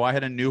JUCO. I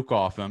had a nuke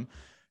off him.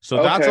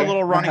 So that's a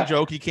little running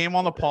joke. He came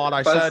on the pod.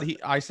 I said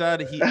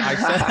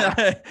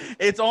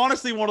it's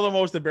honestly one of the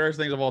most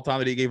embarrassing things of all time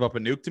that he gave up a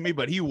nuke to me,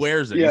 but he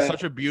wears it. He's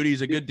such a beauty.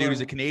 He's a good dude. He's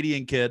a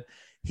Canadian kid.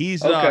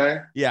 He's Okay.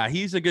 yeah,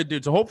 he's a good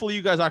dude. So hopefully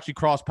you guys actually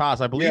cross paths.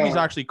 I believe he's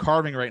Yeah. actually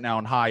carving right now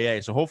in high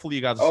A. So hopefully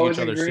you guys will see Oh, each is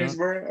he in other soon.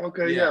 Greensboro?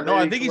 Okay, Yeah. yeah, No, I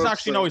maybe think come he's up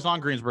actually no, soon. he's on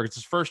Greensburg. It's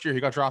his first year. He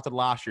got drafted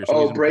last year. So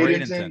he's Oh, in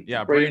Bradenton. Bradenton?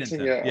 Yeah, Bradenton,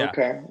 Bradenton. yeah, Yeah.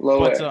 okay. Low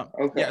But A.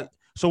 yeah. Okay.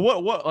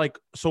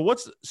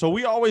 So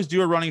we always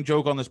do a running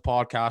joke on this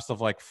podcast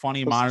of like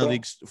funny What's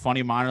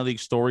that? minor league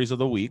stories of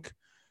the week.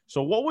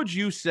 So what would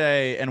you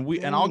say? And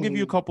I'll give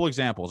you a Mm. couple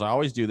examples. I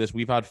always do this.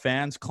 We've had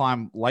fans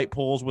climb light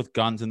poles with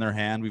guns in their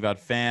hand. We've had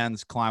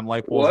fans climb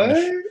light poles with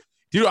What?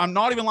 dude, I'm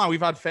not even lying.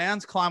 We've had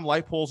fans climb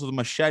light poles with a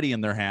machete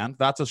in their hand.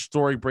 That's a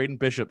story Braden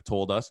Bishop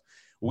told us.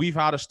 We've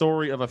had a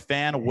story of a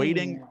fan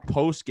waiting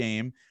post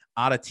game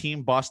at a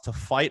team bus to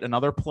fight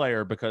another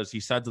player because he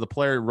said to the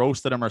player,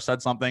 roasted him or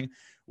said something.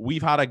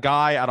 We've had a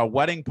guy at a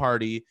wedding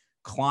party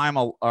climb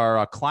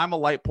a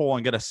light pole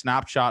and get a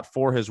snapshot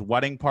for his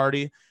wedding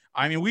party.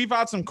 I mean, we've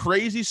had some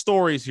crazy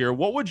stories here.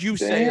 What would you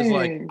say is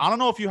like, Dang. I don't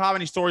know if you have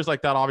any stories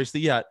like that,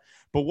 obviously, yet,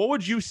 but what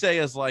would you say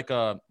is like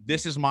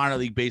this is minor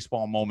league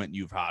baseball moment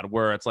you've had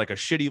where it's like a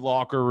shitty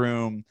locker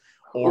room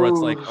or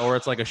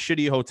it's like a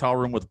shitty hotel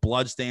room with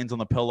blood stains on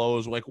the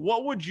pillows? Like,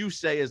 what would you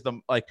say is the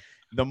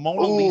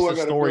Mona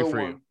Lisa story for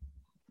you?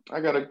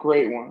 I got a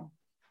great one.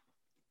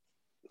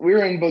 We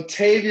were in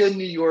Batavia,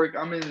 New York.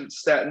 I'm in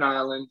Staten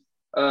Island.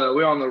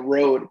 We're on the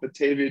road,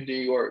 Batavia, New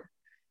York.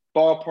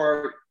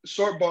 Ballpark,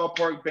 short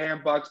ballpark,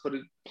 bandbox, but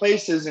the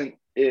place isn't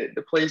it.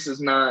 The place is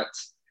not,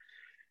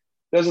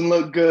 doesn't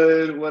look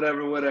good,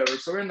 whatever.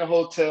 So we're in the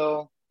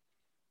hotel,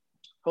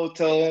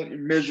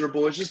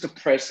 miserable. It's just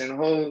depressing.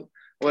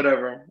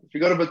 Whatever. If you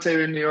go to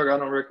Batavia, New York, I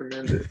don't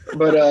recommend it.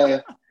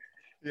 But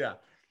yeah.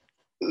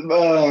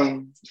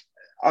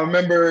 I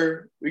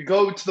remember we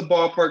go to the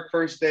ballpark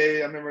first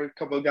day. I remember a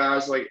couple of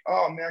guys like,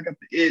 oh man, I got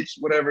the itch,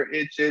 whatever,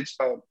 itch.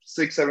 About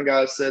 6-7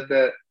 guys said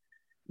that.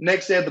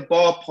 Next day at the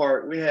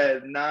ballpark, we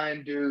had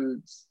 9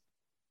 dudes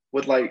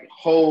with like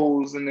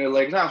holes in their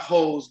legs. Not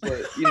holes,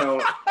 but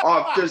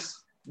off just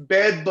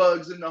bed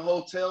bugs in the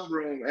hotel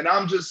room. And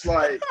I'm just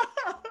like,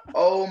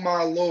 oh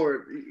my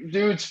Lord.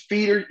 Dudes'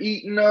 feet are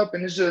eaten up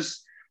and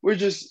we're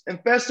just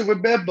infested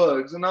with bed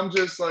bugs. And I'm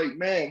just like,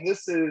 man,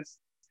 this is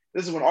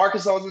when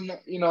Arkansas was in the,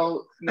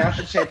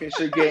 national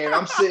championship game.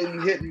 I'm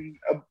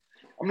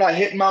I'm not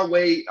hitting my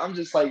weight. I'm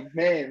just like,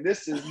 man,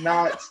 this is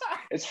not,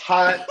 it's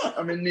hot.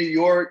 I'm in New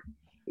York.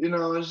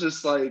 It's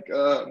just like,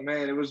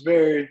 man, it was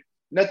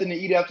nothing to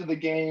eat after the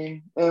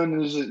game.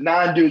 And there's just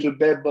 9 dudes with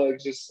bed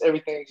bugs. Just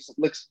everything just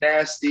looks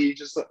nasty. It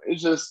just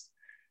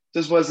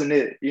wasn't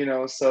it,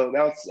 So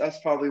that's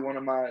probably one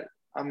of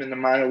I'm in the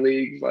minor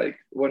leagues. Like,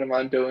 what am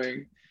I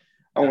doing?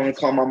 I want to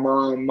call my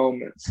mom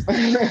moments.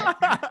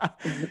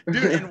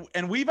 Dude,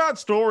 and we've had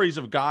stories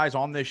of guys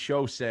on this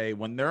show say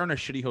when they're in a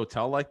shitty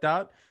hotel like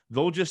that,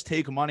 they'll just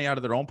take money out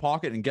of their own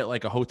pocket and get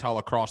like a hotel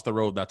across the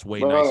road that's way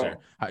nicer.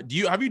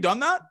 Have you done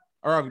that?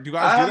 Or do you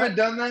guys I haven't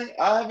done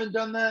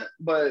that,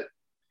 but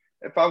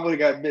if I would have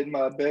got bitten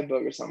by a bed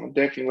bug or something, I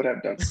definitely would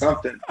have done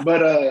something.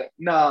 But I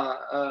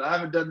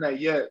haven't done that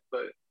yet.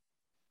 But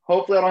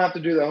hopefully I don't have to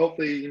do that.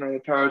 Hopefully,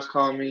 the Pirates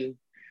call me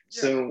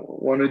soon,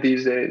 one of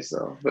these days.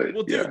 So, but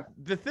well, dude,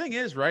 the thing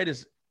is, right,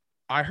 is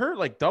I heard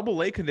like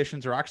AA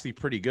conditions are actually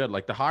pretty good.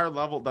 Like the higher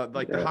level,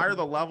 the higher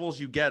the levels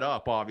you get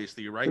up,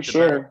 obviously, right? The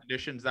better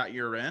conditions that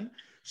you're in.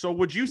 So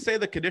would you say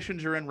the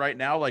conditions you're in right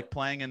now, like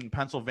playing in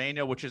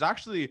Pennsylvania, which is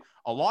actually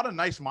a lot of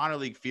nice minor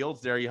league fields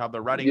there. You have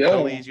the Reading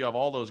Phillies, you have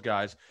all those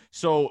guys.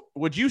 So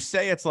would you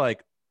say it's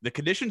like the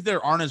conditions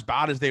there aren't as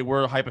bad as they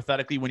were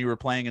hypothetically when you were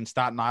playing in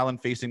Staten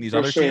Island facing these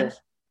other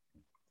teams?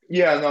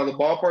 Yeah, no, the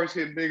ballparks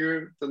get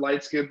bigger, the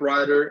lights get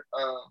brighter.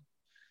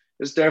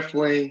 It's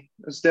definitely,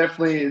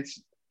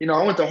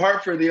 I went to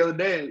Hartford the other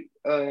day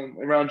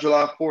around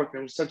July 4th.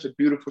 It was such a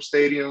beautiful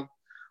stadium.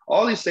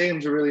 All these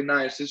stadiums are really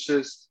nice. It's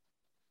just,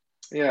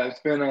 yeah, it's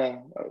been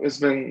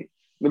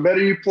the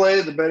better you play,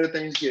 the better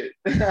things get.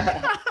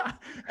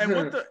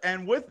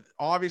 and with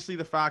obviously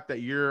the fact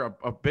that you're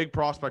a big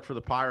prospect for the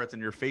Pirates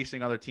and you're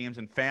facing other teams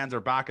and fans are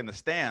back in the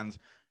stands,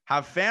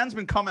 have fans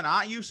been coming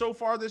at you so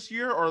far this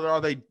year, or are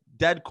they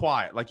dead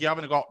quiet? Like you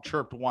haven't got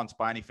chirped once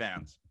by any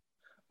fans?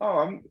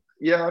 Oh, I've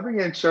been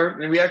getting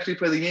chirped, and we actually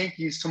play the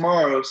Yankees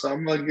tomorrow, so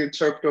I'm gonna get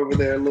chirped over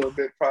there a little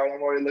bit. Probably,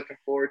 I'm already looking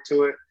forward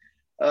to it.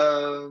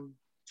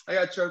 I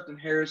got chirped in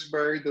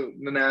Harrisburg, the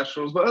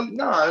Nationals, but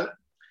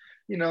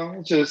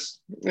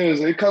it's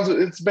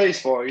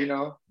baseball,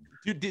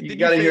 Dude, you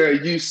gotta hear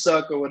 "you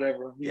suck" or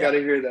whatever. You gotta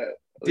hear that.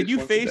 Did you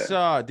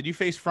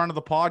face friend of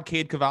the pod,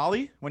 Cade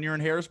Cavalli, when you're in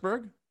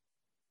Harrisburg?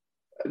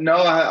 No,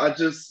 I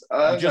just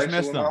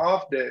missed them. My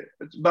off day,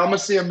 but I'm gonna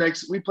see him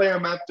next. We play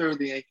him after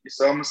the Yankees,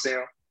 so I'm gonna see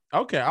him.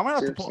 Okay, I might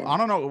have to. I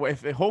don't know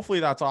if hopefully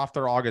that's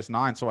after August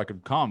 9th, so I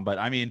could come. But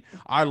I mean,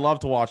 I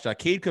love to watch that.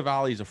 Cade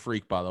Cavalli's a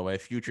freak, by the way.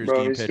 Futures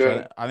game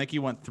pitcher. I think he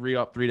went 3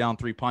 up, 3 down,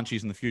 3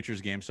 punchies in the Futures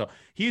game, so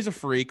he's a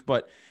freak.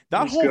 But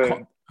that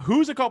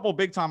who's a couple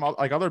big time,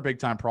 like other big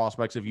time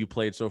prospects have you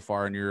played so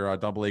far in your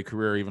AA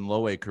career, even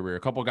low A career? A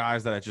couple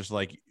guys that just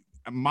like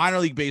minor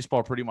league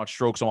baseball pretty much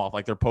strokes them off,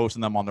 like they're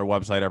posting them on their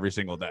website every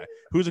single day.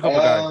 Who's a couple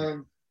guys?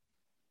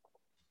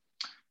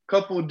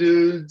 couple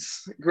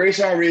dudes.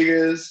 Grayson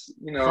Rodriguez,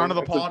 Front of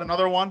the pod,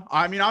 another one.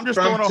 I mean, I'm just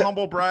throwing out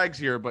humble brags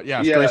here, but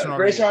yes, yeah, Grayson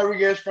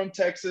Rodriguez from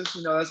Texas.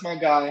 That's my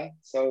guy.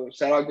 So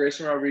shout out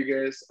Grayson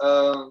Rodriguez.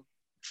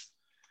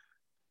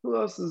 Who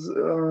else is?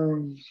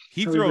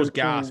 He throws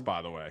gas,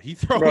 by the way. He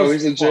throws. Bro,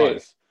 he's a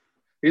jet.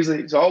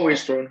 He's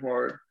always throwing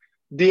hard.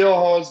 D.L.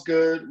 Hall's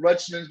good.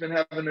 Rutschman's been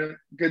having a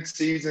good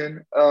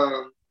season.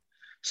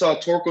 Saw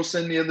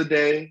Torkelson the other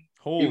day.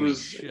 Holy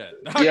shit!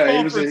 That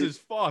conference is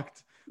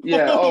fucked.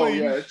 Yeah. Holy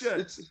shit.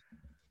 It's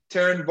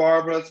Taryn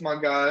Barber. That's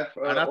my guy.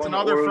 That's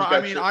another friend.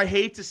 I mean, I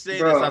hate to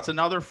say this. That's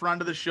another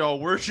friend of the show.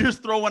 We're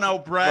just throwing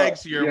out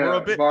brags here. Yeah, We're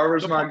a bit.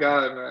 Barber's my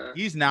guy, man.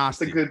 He's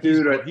nasty. That's a good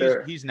dude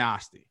there. He's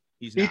nasty.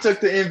 He took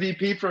the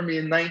MVP from me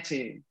in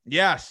 19.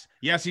 Yes,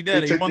 he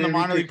did. He won the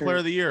minor league player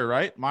of the year,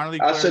 right? Minor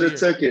league. I should have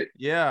took it.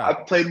 Yeah, I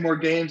played more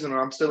games and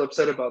I'm still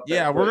upset about that.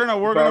 Yeah, we're gonna.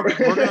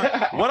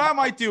 What I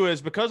might do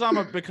is because I'm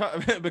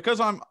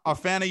a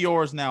fan of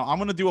yours now, I'm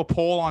gonna do a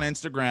poll on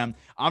Instagram.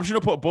 I'm just gonna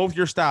put both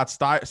your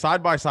stats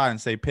side by side and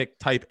say pick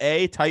type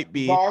A, type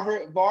B.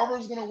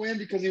 Barber's gonna win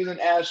because he was an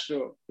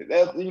Astro.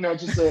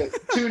 Just a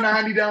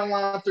 290 down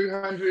line,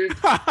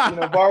 300.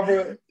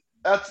 Barber.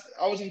 I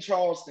was in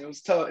Charleston. It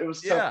was tough. It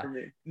was tough for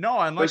me. No,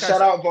 and like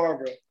shout out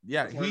Barbara.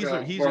 Yeah,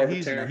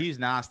 he's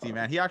nasty,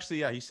 man. He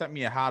actually he sent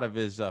me a hat of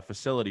his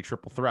facility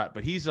Triple Threat,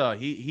 but he's a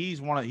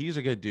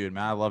good dude,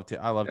 man. I love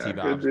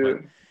T-Babs.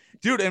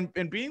 Dude,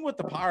 and being with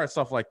the Pirates,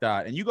 stuff like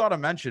that, and you got to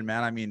mention,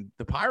 man. I mean,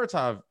 the Pirates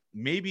have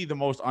maybe the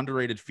most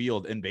underrated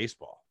field in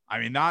baseball. I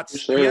mean,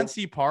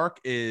 PNC Park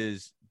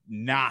is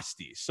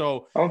nasty.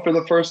 So I went for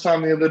the first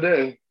time the other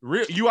day.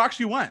 You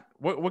actually went?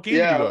 What game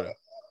did you go to?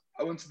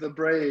 I went to the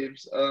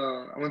Braves.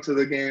 I went to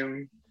the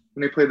game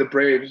when they played the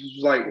Braves. It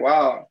was like,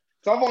 wow.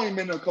 So I've only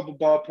been to a couple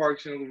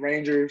ballparks, the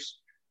Rangers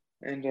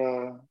and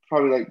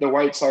probably like the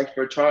White Sox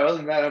for a try. Other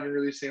than that, I haven't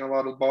really seen a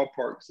lot of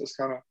ballparks. That's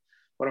kind of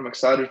what I'm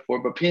excited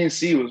for. But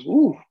PNC was,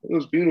 it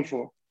was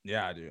beautiful.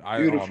 Yeah, dude.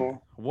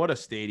 Beautiful. What a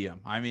stadium.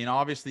 I mean,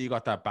 obviously you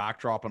got that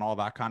backdrop and all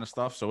that kind of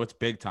stuff. So it's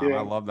big time. Yeah,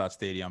 I love that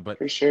stadium. But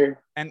for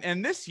sure.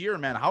 And this year,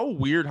 man, how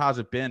weird has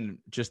it been?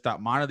 Just that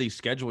minor league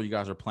schedule you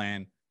guys are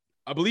playing.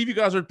 I believe you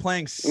guys are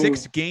playing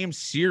 6-game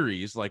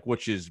series,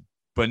 which is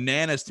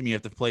bananas to me. You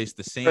have to play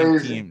the same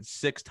team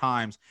 6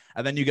 times,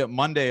 and then you get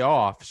Monday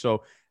off.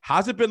 So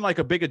has it been like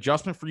a big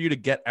adjustment for you to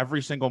get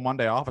every single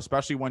Monday off,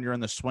 especially when you're in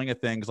the swing of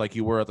things like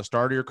you were at the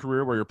start of your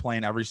career where you're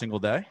playing every single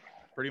day,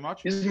 pretty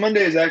much? These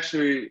Mondays are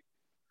actually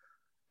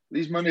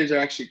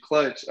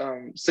clutch.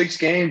 6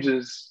 games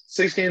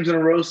in a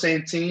row,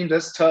 same team.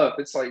 That's tough.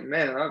 It's like,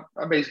 man,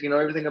 I basically know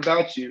everything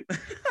about you,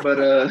 but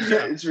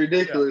it's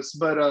ridiculous.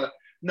 Yeah. But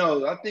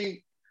no, I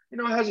think,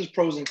 it has its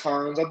pros and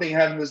cons. I think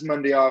having this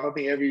Monday off, I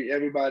think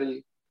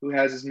everybody who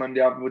has this Monday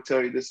off would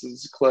tell you this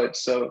is clutch.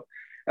 So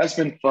that's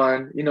been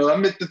fun. The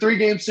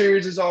 3-game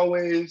series is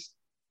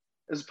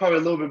probably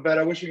a little bit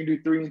better. I wish we could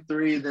do 3 and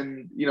 3,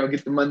 then,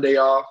 get the Monday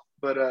off.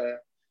 But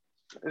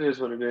it is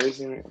what it is.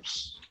 And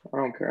I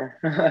don't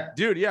care.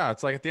 Dude, yeah.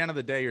 It's like at the end of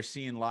the day, you're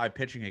seeing live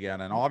pitching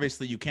again. And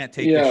obviously you can't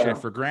take this shit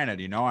for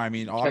granted, I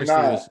mean,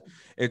 obviously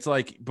it's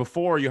like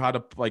before you had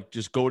to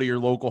just go to your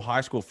local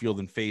high school field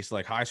and face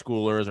high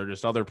schoolers or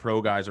just other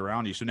pro guys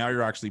around you. So now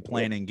you're actually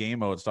playing in game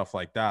mode, stuff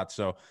like that.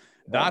 So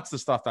that's the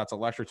stuff that's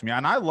electric to me.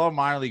 And I love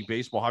minor league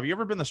baseball. Have you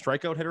ever been the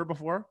strikeout hitter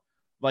before?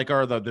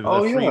 Or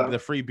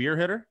the free beer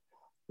hitter?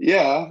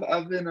 Yeah,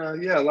 I've been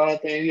a lot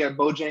of things. Yeah,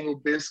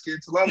 Bojangle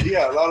biscuits. A lot of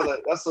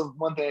that. That's the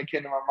one thing that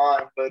came to my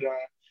mind. But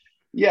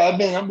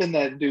I've been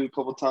that dude a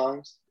couple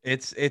times.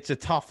 It's a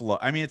tough look.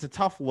 I mean, it's a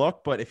tough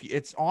look, but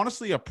it's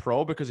honestly a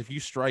pro because if you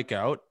strike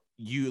out,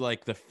 you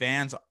the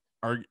fans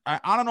are.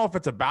 I don't know if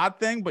it's a bad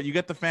thing, but you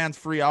get the fans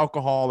free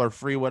alcohol or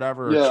free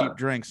whatever or cheap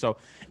drinks. So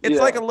it's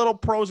like a little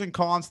pros and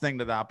cons thing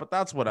to that, but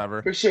that's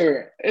whatever. For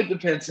sure, it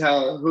depends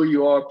who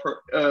you are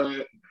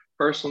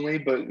personally,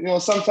 but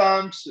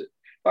sometimes.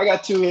 If I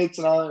got 2 hits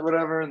and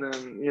whatever,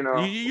 then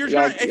if you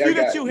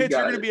get 2 hits,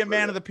 you're going to be a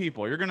man of the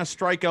people. You're going to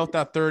strike out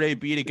that third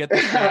AB to get the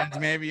fans,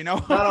 maybe,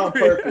 Not on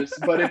purpose,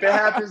 but if it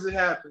happens, it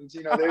happens.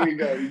 There you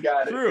go. You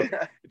got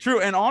it.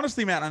 True. And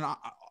honestly, man, and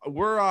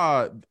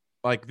we're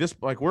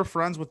we're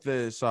friends with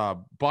this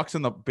Bucks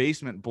in the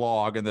Basement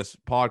blog and this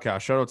podcast.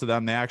 Shout out to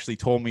them. They actually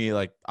told me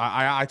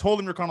I told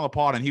him you're coming on the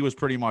pod, and he was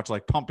pretty much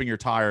pumping your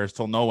tires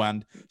till no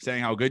end,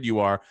 saying how good you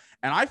are.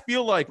 And I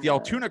feel like the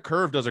Altoona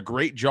Curve does a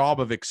great job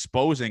of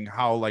exposing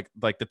how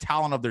the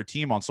talent of their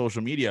team on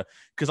social media.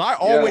 Because I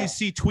always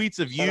see tweets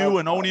of you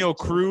and O'Neal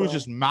Cruz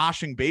just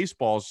mashing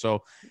baseballs.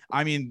 So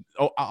I mean,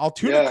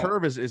 Altoona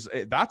Curve is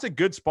that's a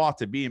good spot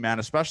to be, man.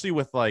 Especially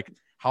with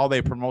how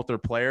they promote their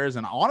players,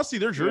 and honestly,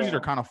 their jerseys are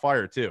kind of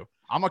fire too.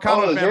 I'm a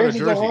kind of a fan of the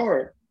jersey.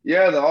 Hard.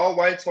 Yeah, the all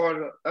white's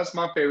hard. That's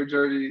my favorite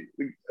jersey.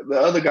 The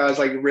other guys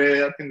like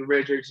red. I think the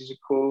red jerseys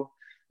are cool.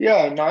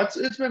 Yeah, no,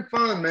 it's been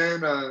fun, man.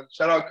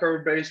 Shout out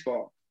Curve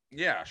Baseball.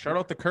 Yeah, shout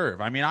out the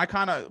Curve. I mean,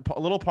 a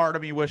little part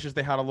of me wishes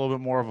they had a little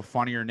bit more of a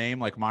funnier name,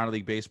 like minor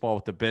league baseball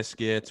with the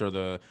Biscuits or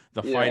the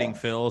Fighting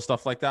Phils,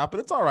 stuff like that. But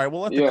it's all right.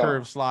 We'll let the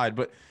Curve slide.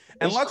 But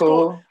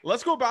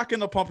let's go back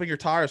into pumping your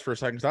tires for a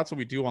second, because that's what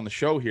we do on the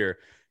show here.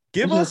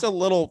 Give us a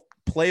little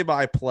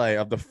play-by-play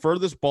of the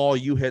furthest ball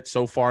you hit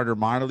so far in your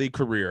minor league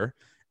career,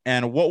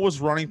 and what was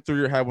running through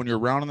your head when you're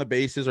rounding the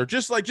bases, or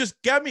just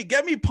get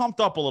me pumped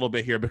up a little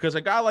bit here, because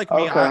a guy like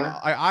me, Okay.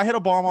 I hit a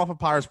bomb off a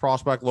Pirates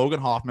prospect, Logan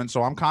Hoffman,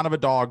 so I'm kind of a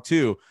dog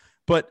too.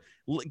 But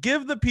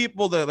give the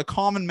people, the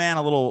common man,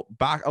 a little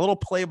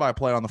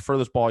play-by-play on the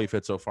furthest ball you've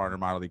hit so far in your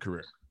minor league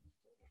career.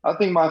 I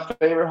think my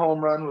favorite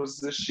home run was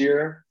this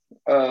year.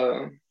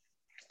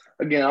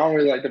 Again, I don't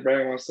really like to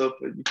brag on myself,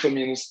 but you put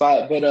me in the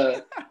spot.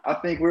 But I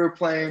think we were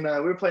playing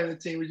the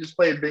team. We just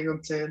played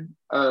Binghamton,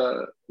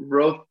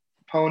 Rope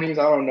Ponies.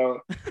 I don't know.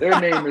 Their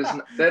name is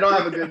they don't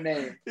have a good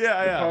name.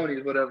 Yeah.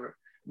 Ponies, whatever.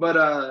 But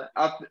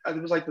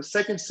it was like the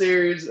second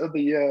series of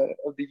the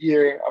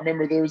year. I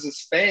remember there was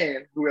this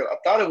fan who I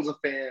thought it was a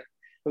fan.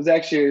 It was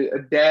actually a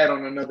dad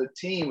on another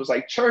team. Was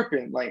like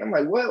chirping. Like I'm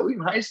like, what? We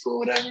in high school,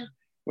 whatever.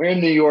 We're in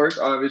New York,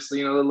 obviously.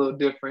 You know, a little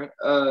different.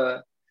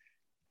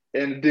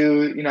 And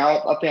dude, you know,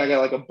 I think I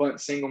got like a bunt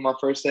single my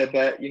first at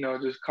bat, you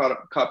know, just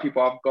caught people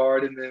off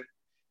guard. And then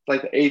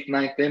like the eighth,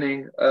 ninth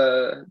inning,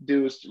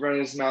 dude was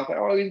running his mouth like,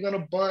 oh, he's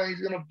gonna bunt,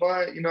 you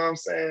know what I'm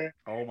saying?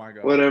 Oh my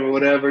God.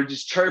 Whatever,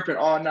 just chirping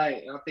all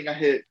night. And I think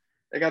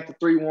I got the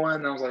 3-1,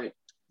 and I was like,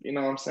 you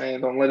know what I'm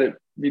saying? Don't let it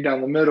be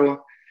down the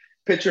middle.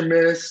 Pitcher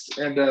missed,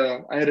 and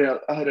I hit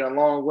it a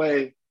long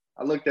way.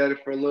 I looked at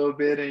it for a little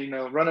bit, and you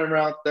know, running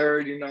around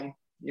third, you know,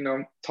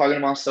 talking to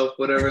myself,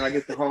 whatever, and I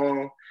get to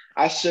home.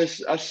 I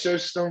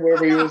shushed him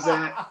wherever he was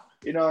at.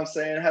 You know what I'm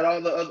saying?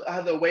 I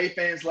had the away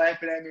fans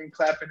laughing at me and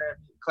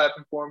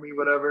clapping for me,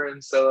 whatever.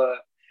 And so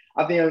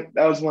I think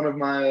that was one of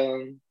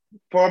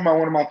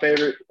my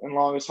favorite and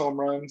longest home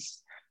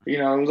runs. You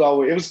know,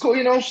 it was cool.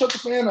 You know, shut the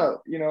fan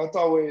up. You know, that's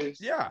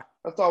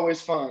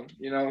always fun.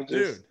 You know,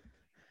 dude.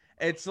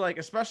 It's like,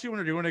 especially when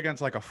you're doing it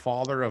against like a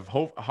father of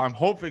hope. I'm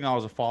hoping I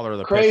was a father of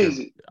the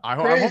crazy. pitcher. I'm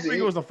hoping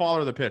it was the father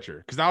of the pitcher,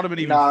 because that would have been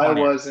even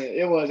funnier. It wasn't.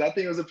 It was. I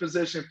think it was a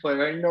position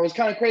player. You know, it was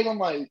kind of crazy. I'm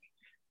like,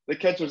 the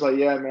catcher was like,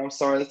 yeah, man, I'm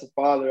sorry, that's the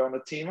father on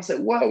the team. I said,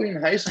 what? We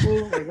in high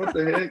school? Like, what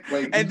the heck?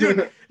 Like, and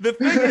dude, the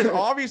thing is,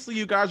 obviously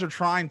you guys are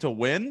trying to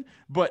win,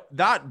 but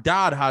that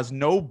dad has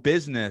no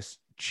business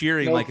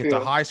cheering it's a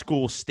high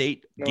school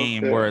state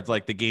game where it's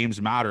like the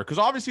games matter, because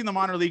obviously in the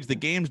minor leagues the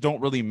games don't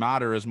really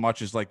matter as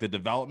much as like the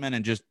development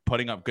and just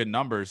putting up good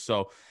numbers.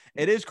 So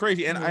it is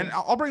crazy, and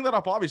I'll bring that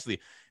up. Obviously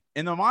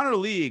in the minor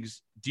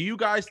leagues, do you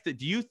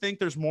think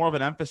there's more of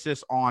an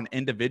emphasis on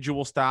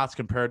individual stats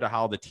compared to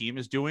how the team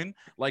is doing?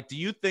 Like, do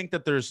you think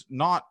that there's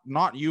not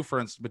you, for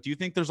instance, but do you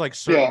think there's like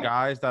certain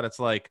guys that it's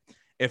like,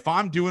 if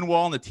I'm doing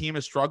well and the team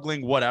is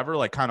struggling, whatever,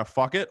 like kind of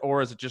fuck it?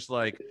 Or is it just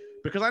like,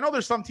 because I know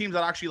there's some teams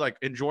that actually like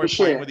enjoy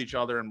playing with each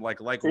other and like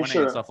winning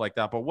and stuff like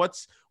that. But what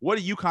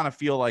do you kind of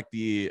feel like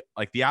the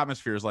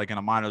atmosphere is like in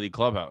a minor league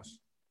clubhouse?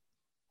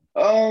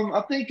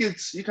 I think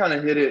you kind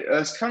of hit it.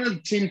 It's kind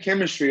of team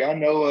chemistry. I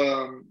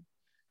know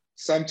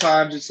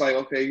sometimes it's like,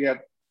 okay, you have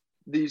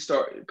these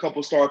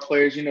couple star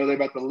players, you know, they're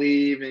about to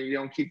leave, and you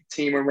don't keep the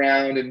team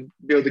around and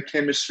build the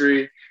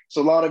chemistry.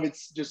 So a lot of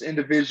it's just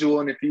individual,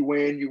 and if you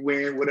win, you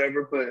win,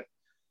 whatever. But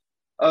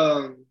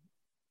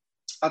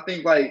I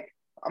think, like,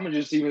 I'm gonna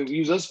just even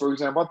use us for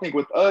example. I think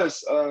with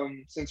us,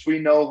 since we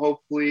know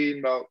hopefully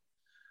about,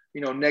 you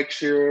know, next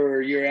year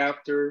or year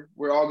after,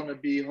 we're all gonna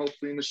be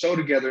hopefully in the show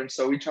together, and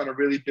so we're trying to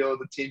really build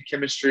the team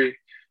chemistry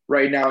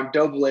right now in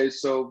AA.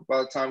 So by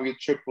the time we get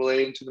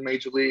AAA into the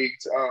major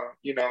leagues,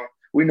 you know,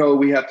 we know what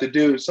we have to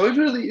do. So it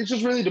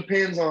just really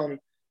depends on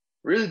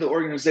really the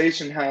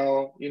organization,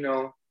 how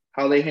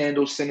they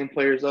handle sending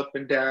players up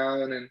and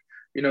down, and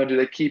you know, do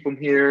they keep them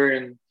here,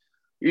 and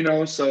you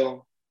know,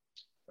 so.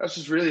 That's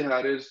just really how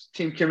it is.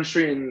 Team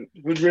chemistry and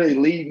who's really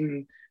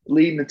leading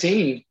the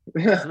team.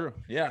 True.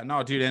 Yeah,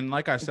 no, dude. And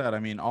like I said, I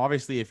mean,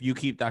 obviously if you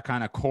keep that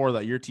kind of core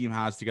that your team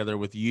has together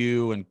with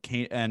you and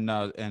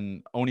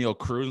O'Neal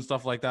Cruz and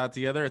stuff like that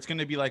together, it's going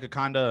to be like a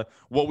kind of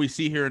what we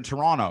see here in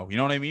Toronto. You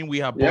know what I mean? We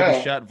have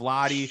Bichette,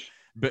 Vladdy,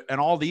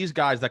 and all these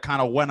guys that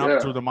kind of went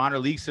up through the minor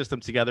league system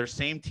together,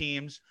 same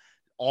teams.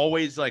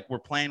 Always like we're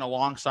playing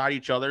alongside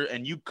each other,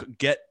 and you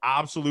get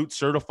absolute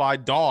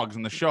certified dogs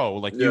in the show,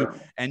 like you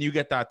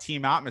get that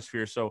team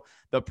atmosphere. So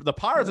the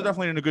Pirates are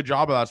definitely doing a good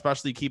job of that,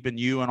 especially keeping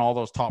you and all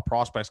those top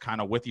prospects kind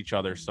of with each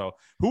other. So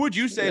who would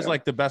you say is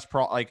like the best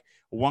like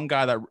one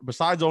guy that,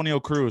 besides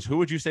O'Neal Cruz, who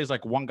would you say is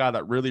like one guy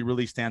that really,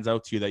 really stands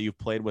out to you that you've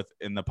played with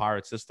in the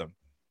Pirate system?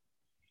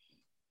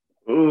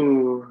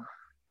 Ooh,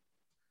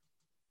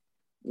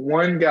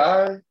 one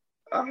guy.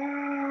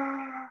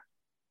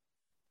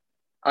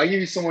 I'll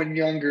give you someone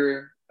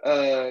younger,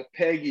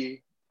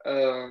 Peggy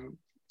Lever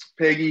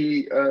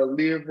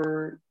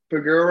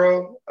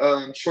Paguro,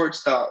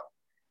 shortstop.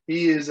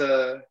 He's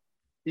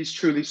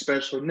truly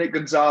special. Nick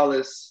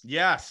Gonzalez.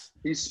 Yes.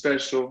 He's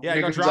special. Yeah,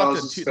 he got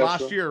drafted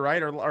last year,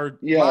 right? Or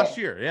last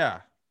year,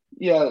 yeah.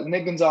 Yeah,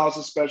 Nick Gonzalez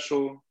is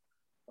special.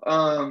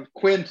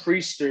 Quinn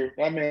Priester,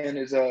 that man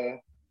is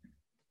a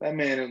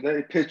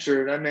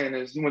pitcher. That man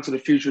he went to the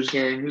Futures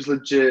game. He's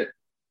legit.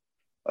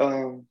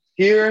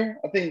 Here,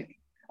 I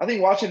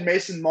think watching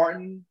Mason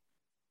Martin,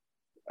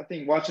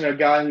 watching a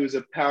guy who's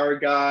a power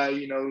guy,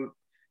 you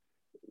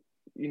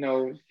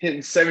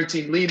hitting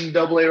 17, leading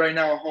Double A right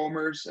now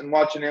homers, and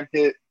watching him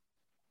hit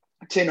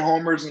 10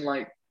 homers in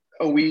like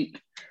a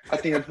week. I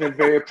think that's been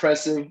very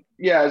impressive.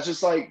 Yeah, it's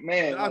just like,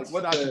 man, that's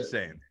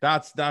insane.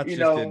 That's just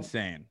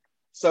insane.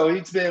 So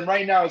he's been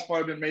right now. It's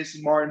probably been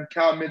Mason Martin.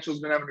 Cal Mitchell's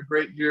been having a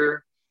great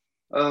year.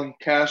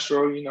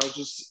 Castro,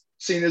 just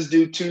seeing this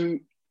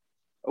dude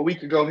a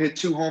week ago hit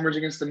 2 homers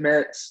against the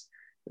Mets.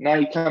 Now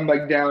he come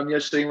back down.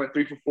 Yesterday he went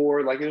 3 for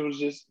 4. Like, it was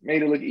just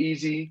made it look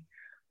easy.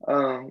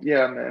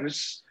 Yeah, man.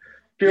 It's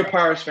pure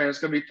Pirates fan. It's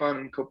gonna be fun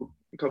in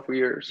a couple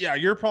years. Yeah,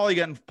 you're probably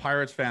getting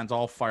Pirates fans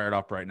all fired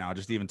up right now,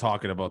 just even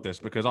talking about this,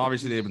 because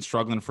obviously they've been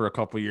struggling for a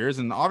couple years,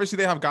 and obviously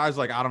they have guys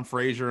like Adam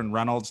Frazier and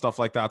Reynolds, stuff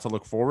like that to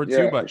look forward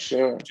to. But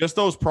sure, just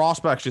those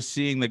prospects, just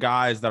seeing the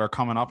guys that are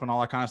coming up and all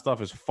that kind of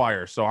stuff is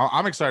fire. So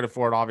I'm excited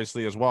for it,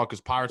 obviously, as well,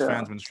 because Pirates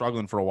fans been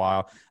struggling for a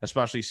while,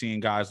 especially seeing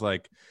guys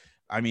like,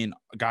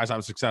 guys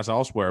have success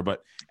elsewhere.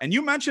 And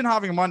you mentioned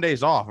having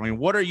Mondays off.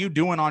 What are you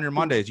doing on your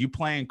Mondays? You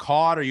playing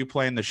COD? Are you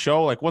playing the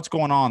show? Like, what's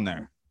going on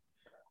there?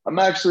 I'm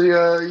actually,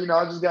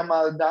 I just got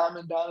my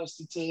Diamond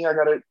Dynasty team. I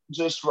got it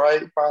just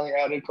right. Finally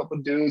added a couple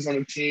dudes on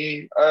the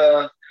team.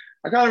 I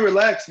kind of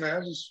relax,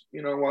 man. I just,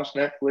 watch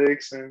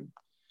Netflix and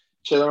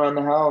chill around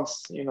the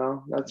house.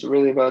 That's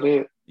really about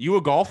it. You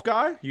a golf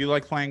guy? You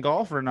like playing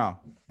golf or no?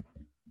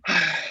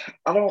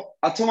 I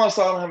told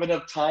myself I don't have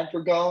enough time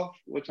for golf,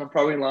 which I'm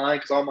probably lying,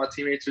 because all my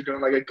teammates are doing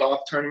like a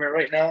golf tournament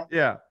right now.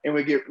 Yeah. And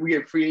we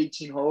get free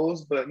 18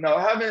 holes, but no,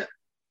 I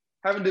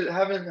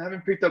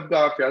haven't picked up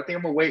golf yet. I think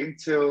I'm gonna wait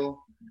until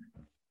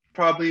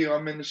probably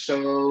I'm in the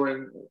show,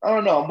 and I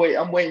don't know.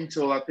 I'm waiting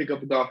until I pick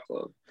up a golf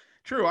club.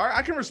 True.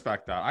 I can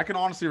respect that. I can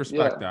honestly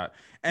respect that.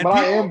 And but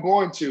I am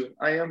going to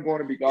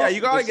be golfing. Yeah, you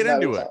got to get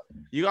into it.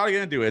 You got to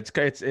get into it.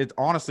 It's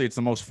honestly, it's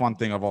the most fun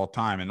thing of all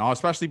time. And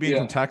especially being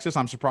from Texas,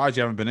 I'm surprised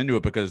you haven't been into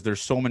it, because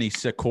there's so many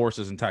sick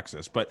courses in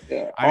Texas. But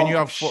you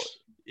have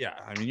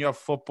you have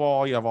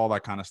football, you have all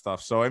that kind of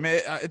stuff. So it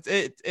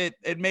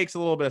makes a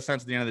little bit of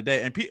sense at the end of the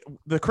day. And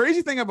the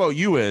crazy thing about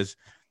you is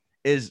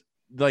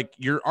like,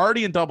 you're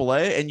already in Double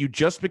A and you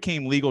just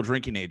became legal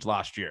drinking age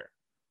last year.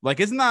 Like,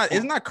 isn't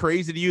that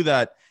crazy to you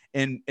that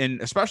in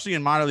especially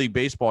in minor league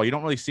baseball, you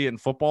don't really see it in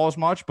football as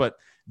much, but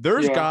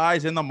there's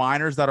guys in the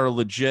minors that are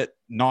legit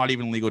not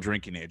even legal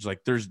drinking age.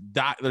 Like, there's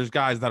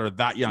guys that are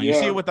that young. You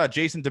see it with that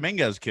Jason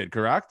Dominguez kid,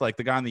 correct? Like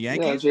the guy in the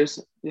Yankees. Yeah,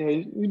 Jason. Yeah,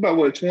 he's about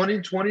what, 20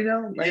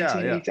 now? 19,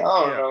 18? I don't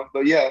know.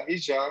 But yeah,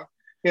 he's young.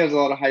 He has a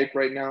lot of hype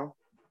right now.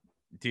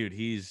 Dude,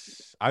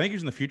 I think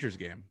he's in the futures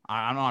game.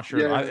 I'm not sure.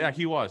 Yeah,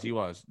 he was.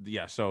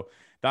 Yeah. So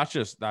that's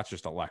just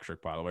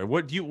electric, by the way.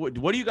 What do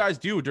you guys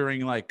do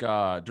during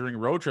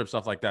road trip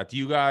stuff like that? Do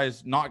you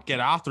guys not get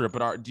after it,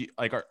 but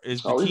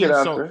is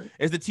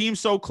the team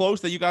so close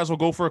that you guys will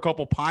go for a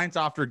couple pints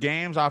after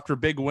games, after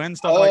big wins,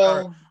 stuff like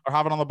that, or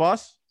have it on the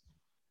bus?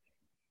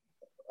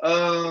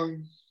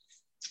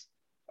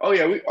 Oh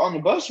yeah, we on the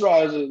bus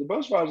rides. The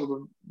bus rides are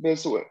the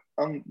best way.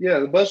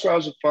 The bus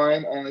rides are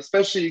fun,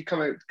 especially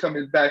coming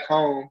back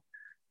home.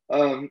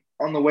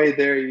 On the way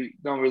there, you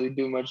don't really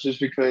do much, just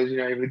because you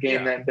have the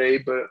game that day.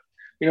 But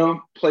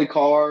play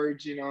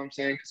cards. You know what I'm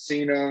saying?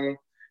 Casino.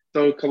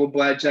 Throw a couple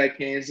blackjack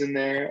hands in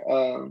there.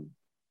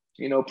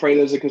 Pray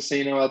there's a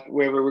casino at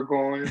wherever we're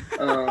going.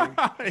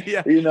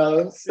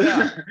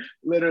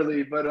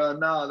 Literally. But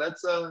no,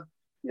 that's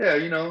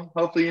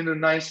hopefully in a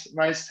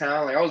nice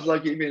town. Like, I was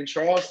lucky to be in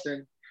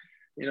Charleston.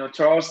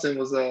 Charleston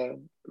was a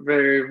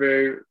very,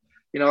 very,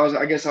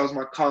 I guess that was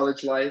my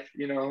college life,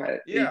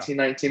 at 18,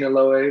 19 in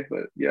low A,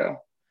 but yeah.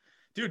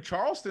 Dude,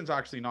 Charleston's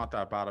actually not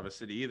that bad of a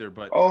city either,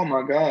 but oh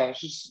my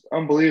gosh, it's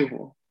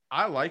unbelievable.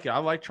 I like it. I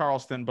like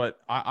Charleston, but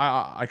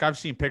I've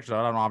seen pictures.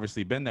 I haven't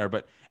obviously been there,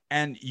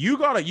 and you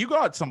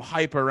got some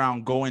hype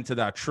around going to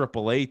that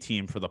AAA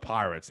team for the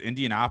Pirates,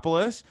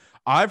 Indianapolis.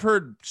 I've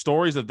heard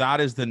stories of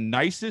that is the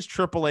nicest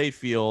AAA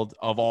field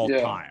of all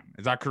time.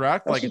 Is that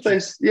correct? I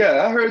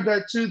heard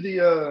that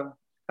too.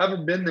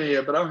 Haven't been there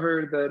yet, but I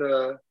heard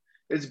that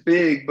it's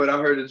big, but I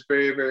heard it's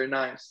very, very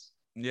nice.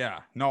 Yeah,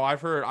 no, I've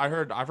heard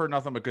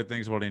nothing but good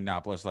things about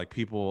Indianapolis. Like,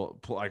 people,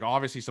 like,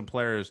 obviously some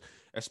players,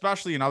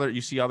 especially in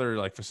you see other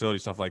like facility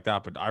stuff like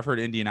that, but I've heard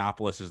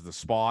Indianapolis is the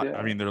spot.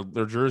 Yeah.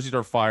 Their jerseys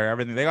are fire,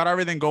 everything. They got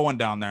everything going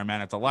down there, man.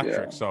 It's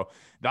electric. Yeah. So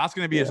that's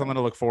going to be something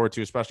to look forward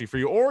to, especially for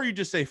you. Or you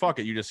just say, fuck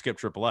it, you just skip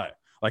AAA.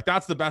 Like,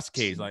 that's the best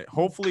case. Like,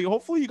 hopefully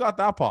you got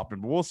that popping,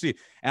 but we'll see.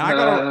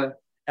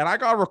 And I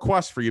got a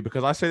request for you,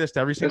 because I say this to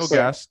every single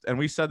guest, and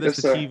we said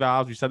this to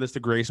T-Valves, we said this to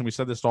Grace, and we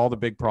said this to all the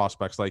big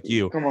prospects like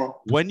you. Come on.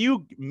 When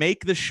you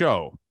make the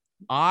show,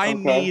 I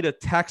need a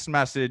text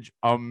message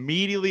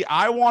immediately.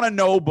 I want to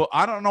know, but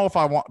I don't know if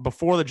I want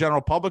before the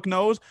general public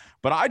knows,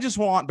 but I just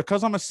want,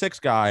 because I'm a Six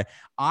guy,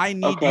 I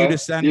need you to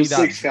send me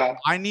that.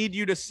 I need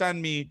you to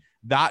send me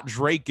that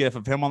Drake gif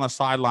of him on the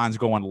sidelines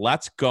going,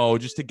 let's go,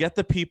 just to get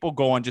the people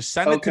going. Just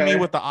send it to me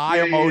with the eye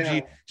emoji.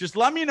 Yeah. Just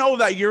let me know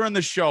that you're in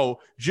the show,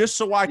 just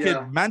so I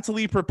could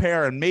mentally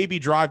prepare and maybe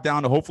drive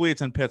down to, hopefully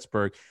it's in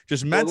Pittsburgh,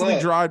 just mentally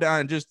drive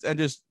down and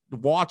just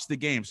watch the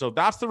game. So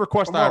that's the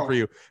request I have for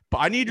you. But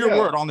I need your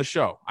word on the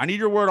show.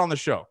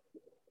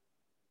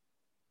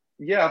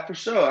 Yeah, for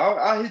sure.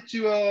 I'll hit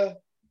you.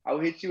 I'll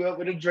hit you up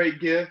with a Drake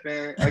gift,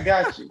 and I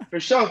got you for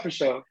sure. For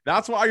sure.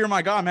 That's why you're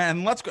my guy, man.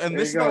 And let's go. And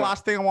this is the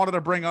last thing I wanted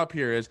to bring up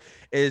here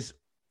is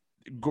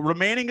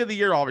remaining of the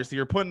year. Obviously,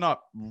 you're putting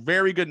up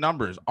very good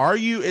numbers.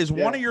 Is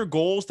one of your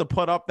goals to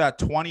put up that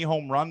 20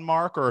 home run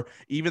mark, or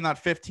even that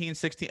 15,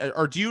 16,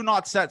 or do you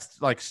not set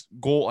like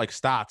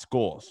stats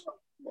goals?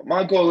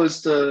 My goal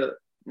is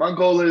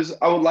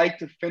I would like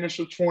to finish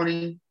with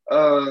 20.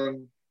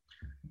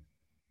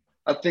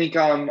 I think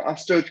I'm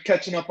still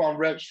catching up on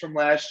reps from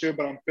last year,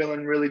 but I'm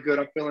feeling really good.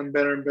 I'm feeling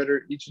better and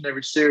better each and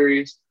every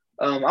series.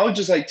 I would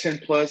just like 10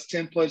 plus,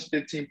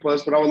 15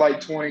 plus, but I would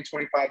like 20,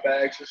 25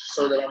 bags just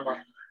so that I'm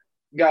a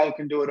guy who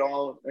can do it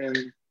all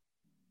and,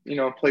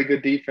 play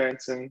good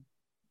defense, and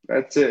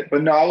that's it.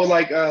 But no, I would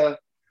like I'm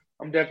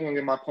definitely gonna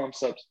get my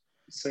pumps up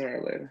sooner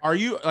or later. Are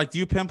you do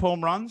you pimp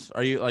home runs?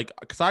 Are you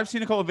because I've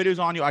seen a couple of videos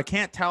on you. I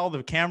can't tell,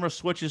 the camera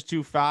switches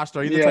too fast.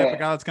 Are you the type of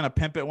guy that's gonna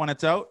pimp it when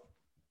it's out?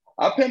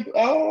 I pimp.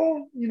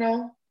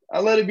 I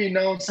let it be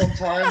known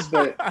sometimes,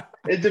 but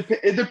it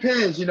depends. It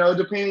depends. Because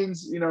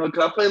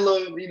I play a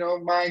little,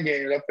 mind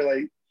games. I feel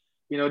like,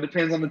 it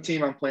depends on the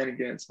team I'm playing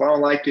against. If I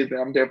don't like it, then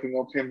I'm definitely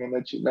gonna pimp and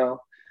let you know.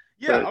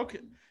 Yeah. Okay.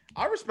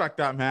 I respect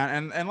that,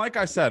 man. And like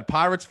I said,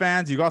 Pirates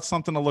fans, you got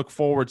something to look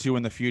forward to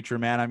in the future,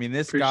 man. I mean,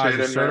 this guy's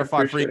a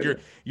certified freak.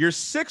 You're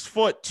 6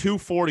 foot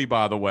 240,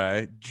 by the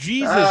way.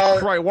 Jesus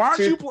Christ. Why aren't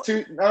you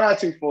I'm not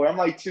 240. I'm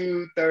like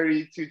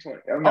 230,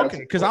 220. Okay,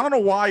 because I don't know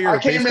why you're. I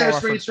came in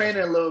spring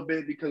training a little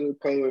bit because of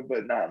COVID,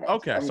 but not.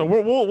 Okay, so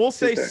we'll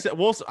say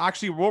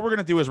actually what we're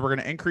gonna do is we're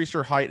gonna increase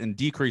your height and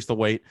decrease the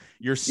weight.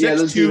 You're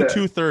 6'2",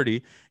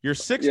 230. You're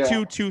 6'2",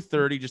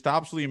 230, just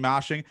absolutely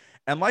mashing.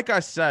 And like I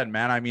said,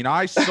 man, I mean,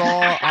 I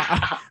saw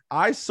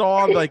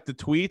like the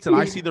tweets and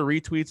I see the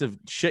retweets of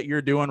shit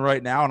you're doing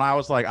right now. And I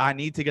was like, I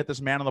need to get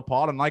this man on the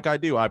pod. And like I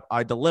do,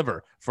 I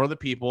deliver for the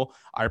people.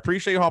 I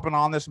appreciate you hopping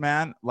on this,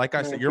 man. Like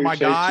I said, you're my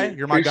guy.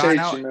 You're my guy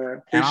now.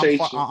 And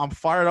I'm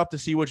fired up to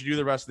see what you do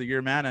the rest of the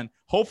year, man. And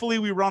hopefully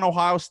we run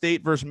Ohio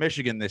State versus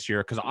Michigan this year,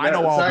 because I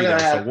know I'll be there.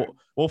 So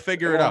we'll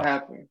figure it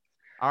out.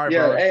 All right,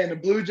 brother. And the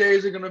Blue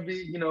Jays are gonna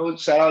be,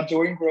 shout out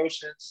Jordan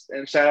Groshans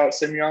and shout out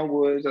Simeon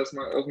Woods. That's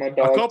my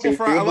dog. A couple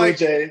Blue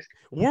Jays.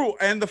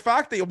 And the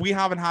fact that we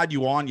haven't had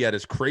you on yet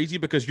is crazy,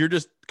 because you're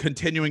just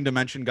continuing to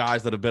mention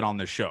guys that have been on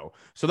this show.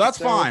 So that's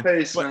fine.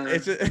 Pace, but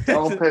it's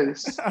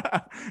pace.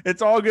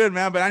 It's all good,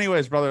 man. But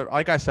anyways, brother,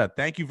 like I said,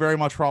 thank you very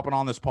much for hopping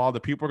on this pod.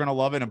 The people are gonna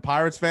love it. And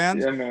Pirates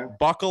fans,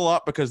 buckle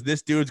up, because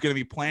this dude's gonna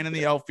be playing in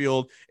the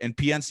outfield in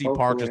PNC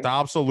Park, just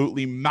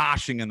absolutely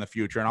mashing in the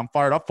future. And I'm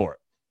fired up for it.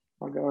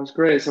 Oh, God, it's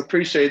great. So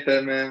appreciate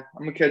that, man.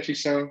 I'm going to catch you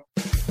soon.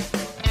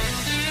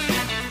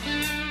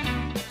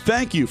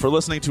 Thank you for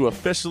listening to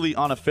Officially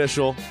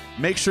Unofficial.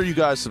 Make sure you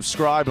guys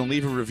subscribe and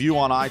leave a review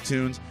on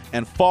iTunes,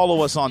 and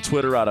follow us on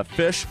Twitter at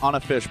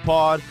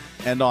 @OnAFishPod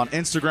and on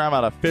Instagram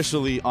at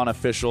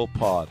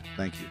OfficiallyUnofficialPod.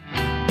 Thank you.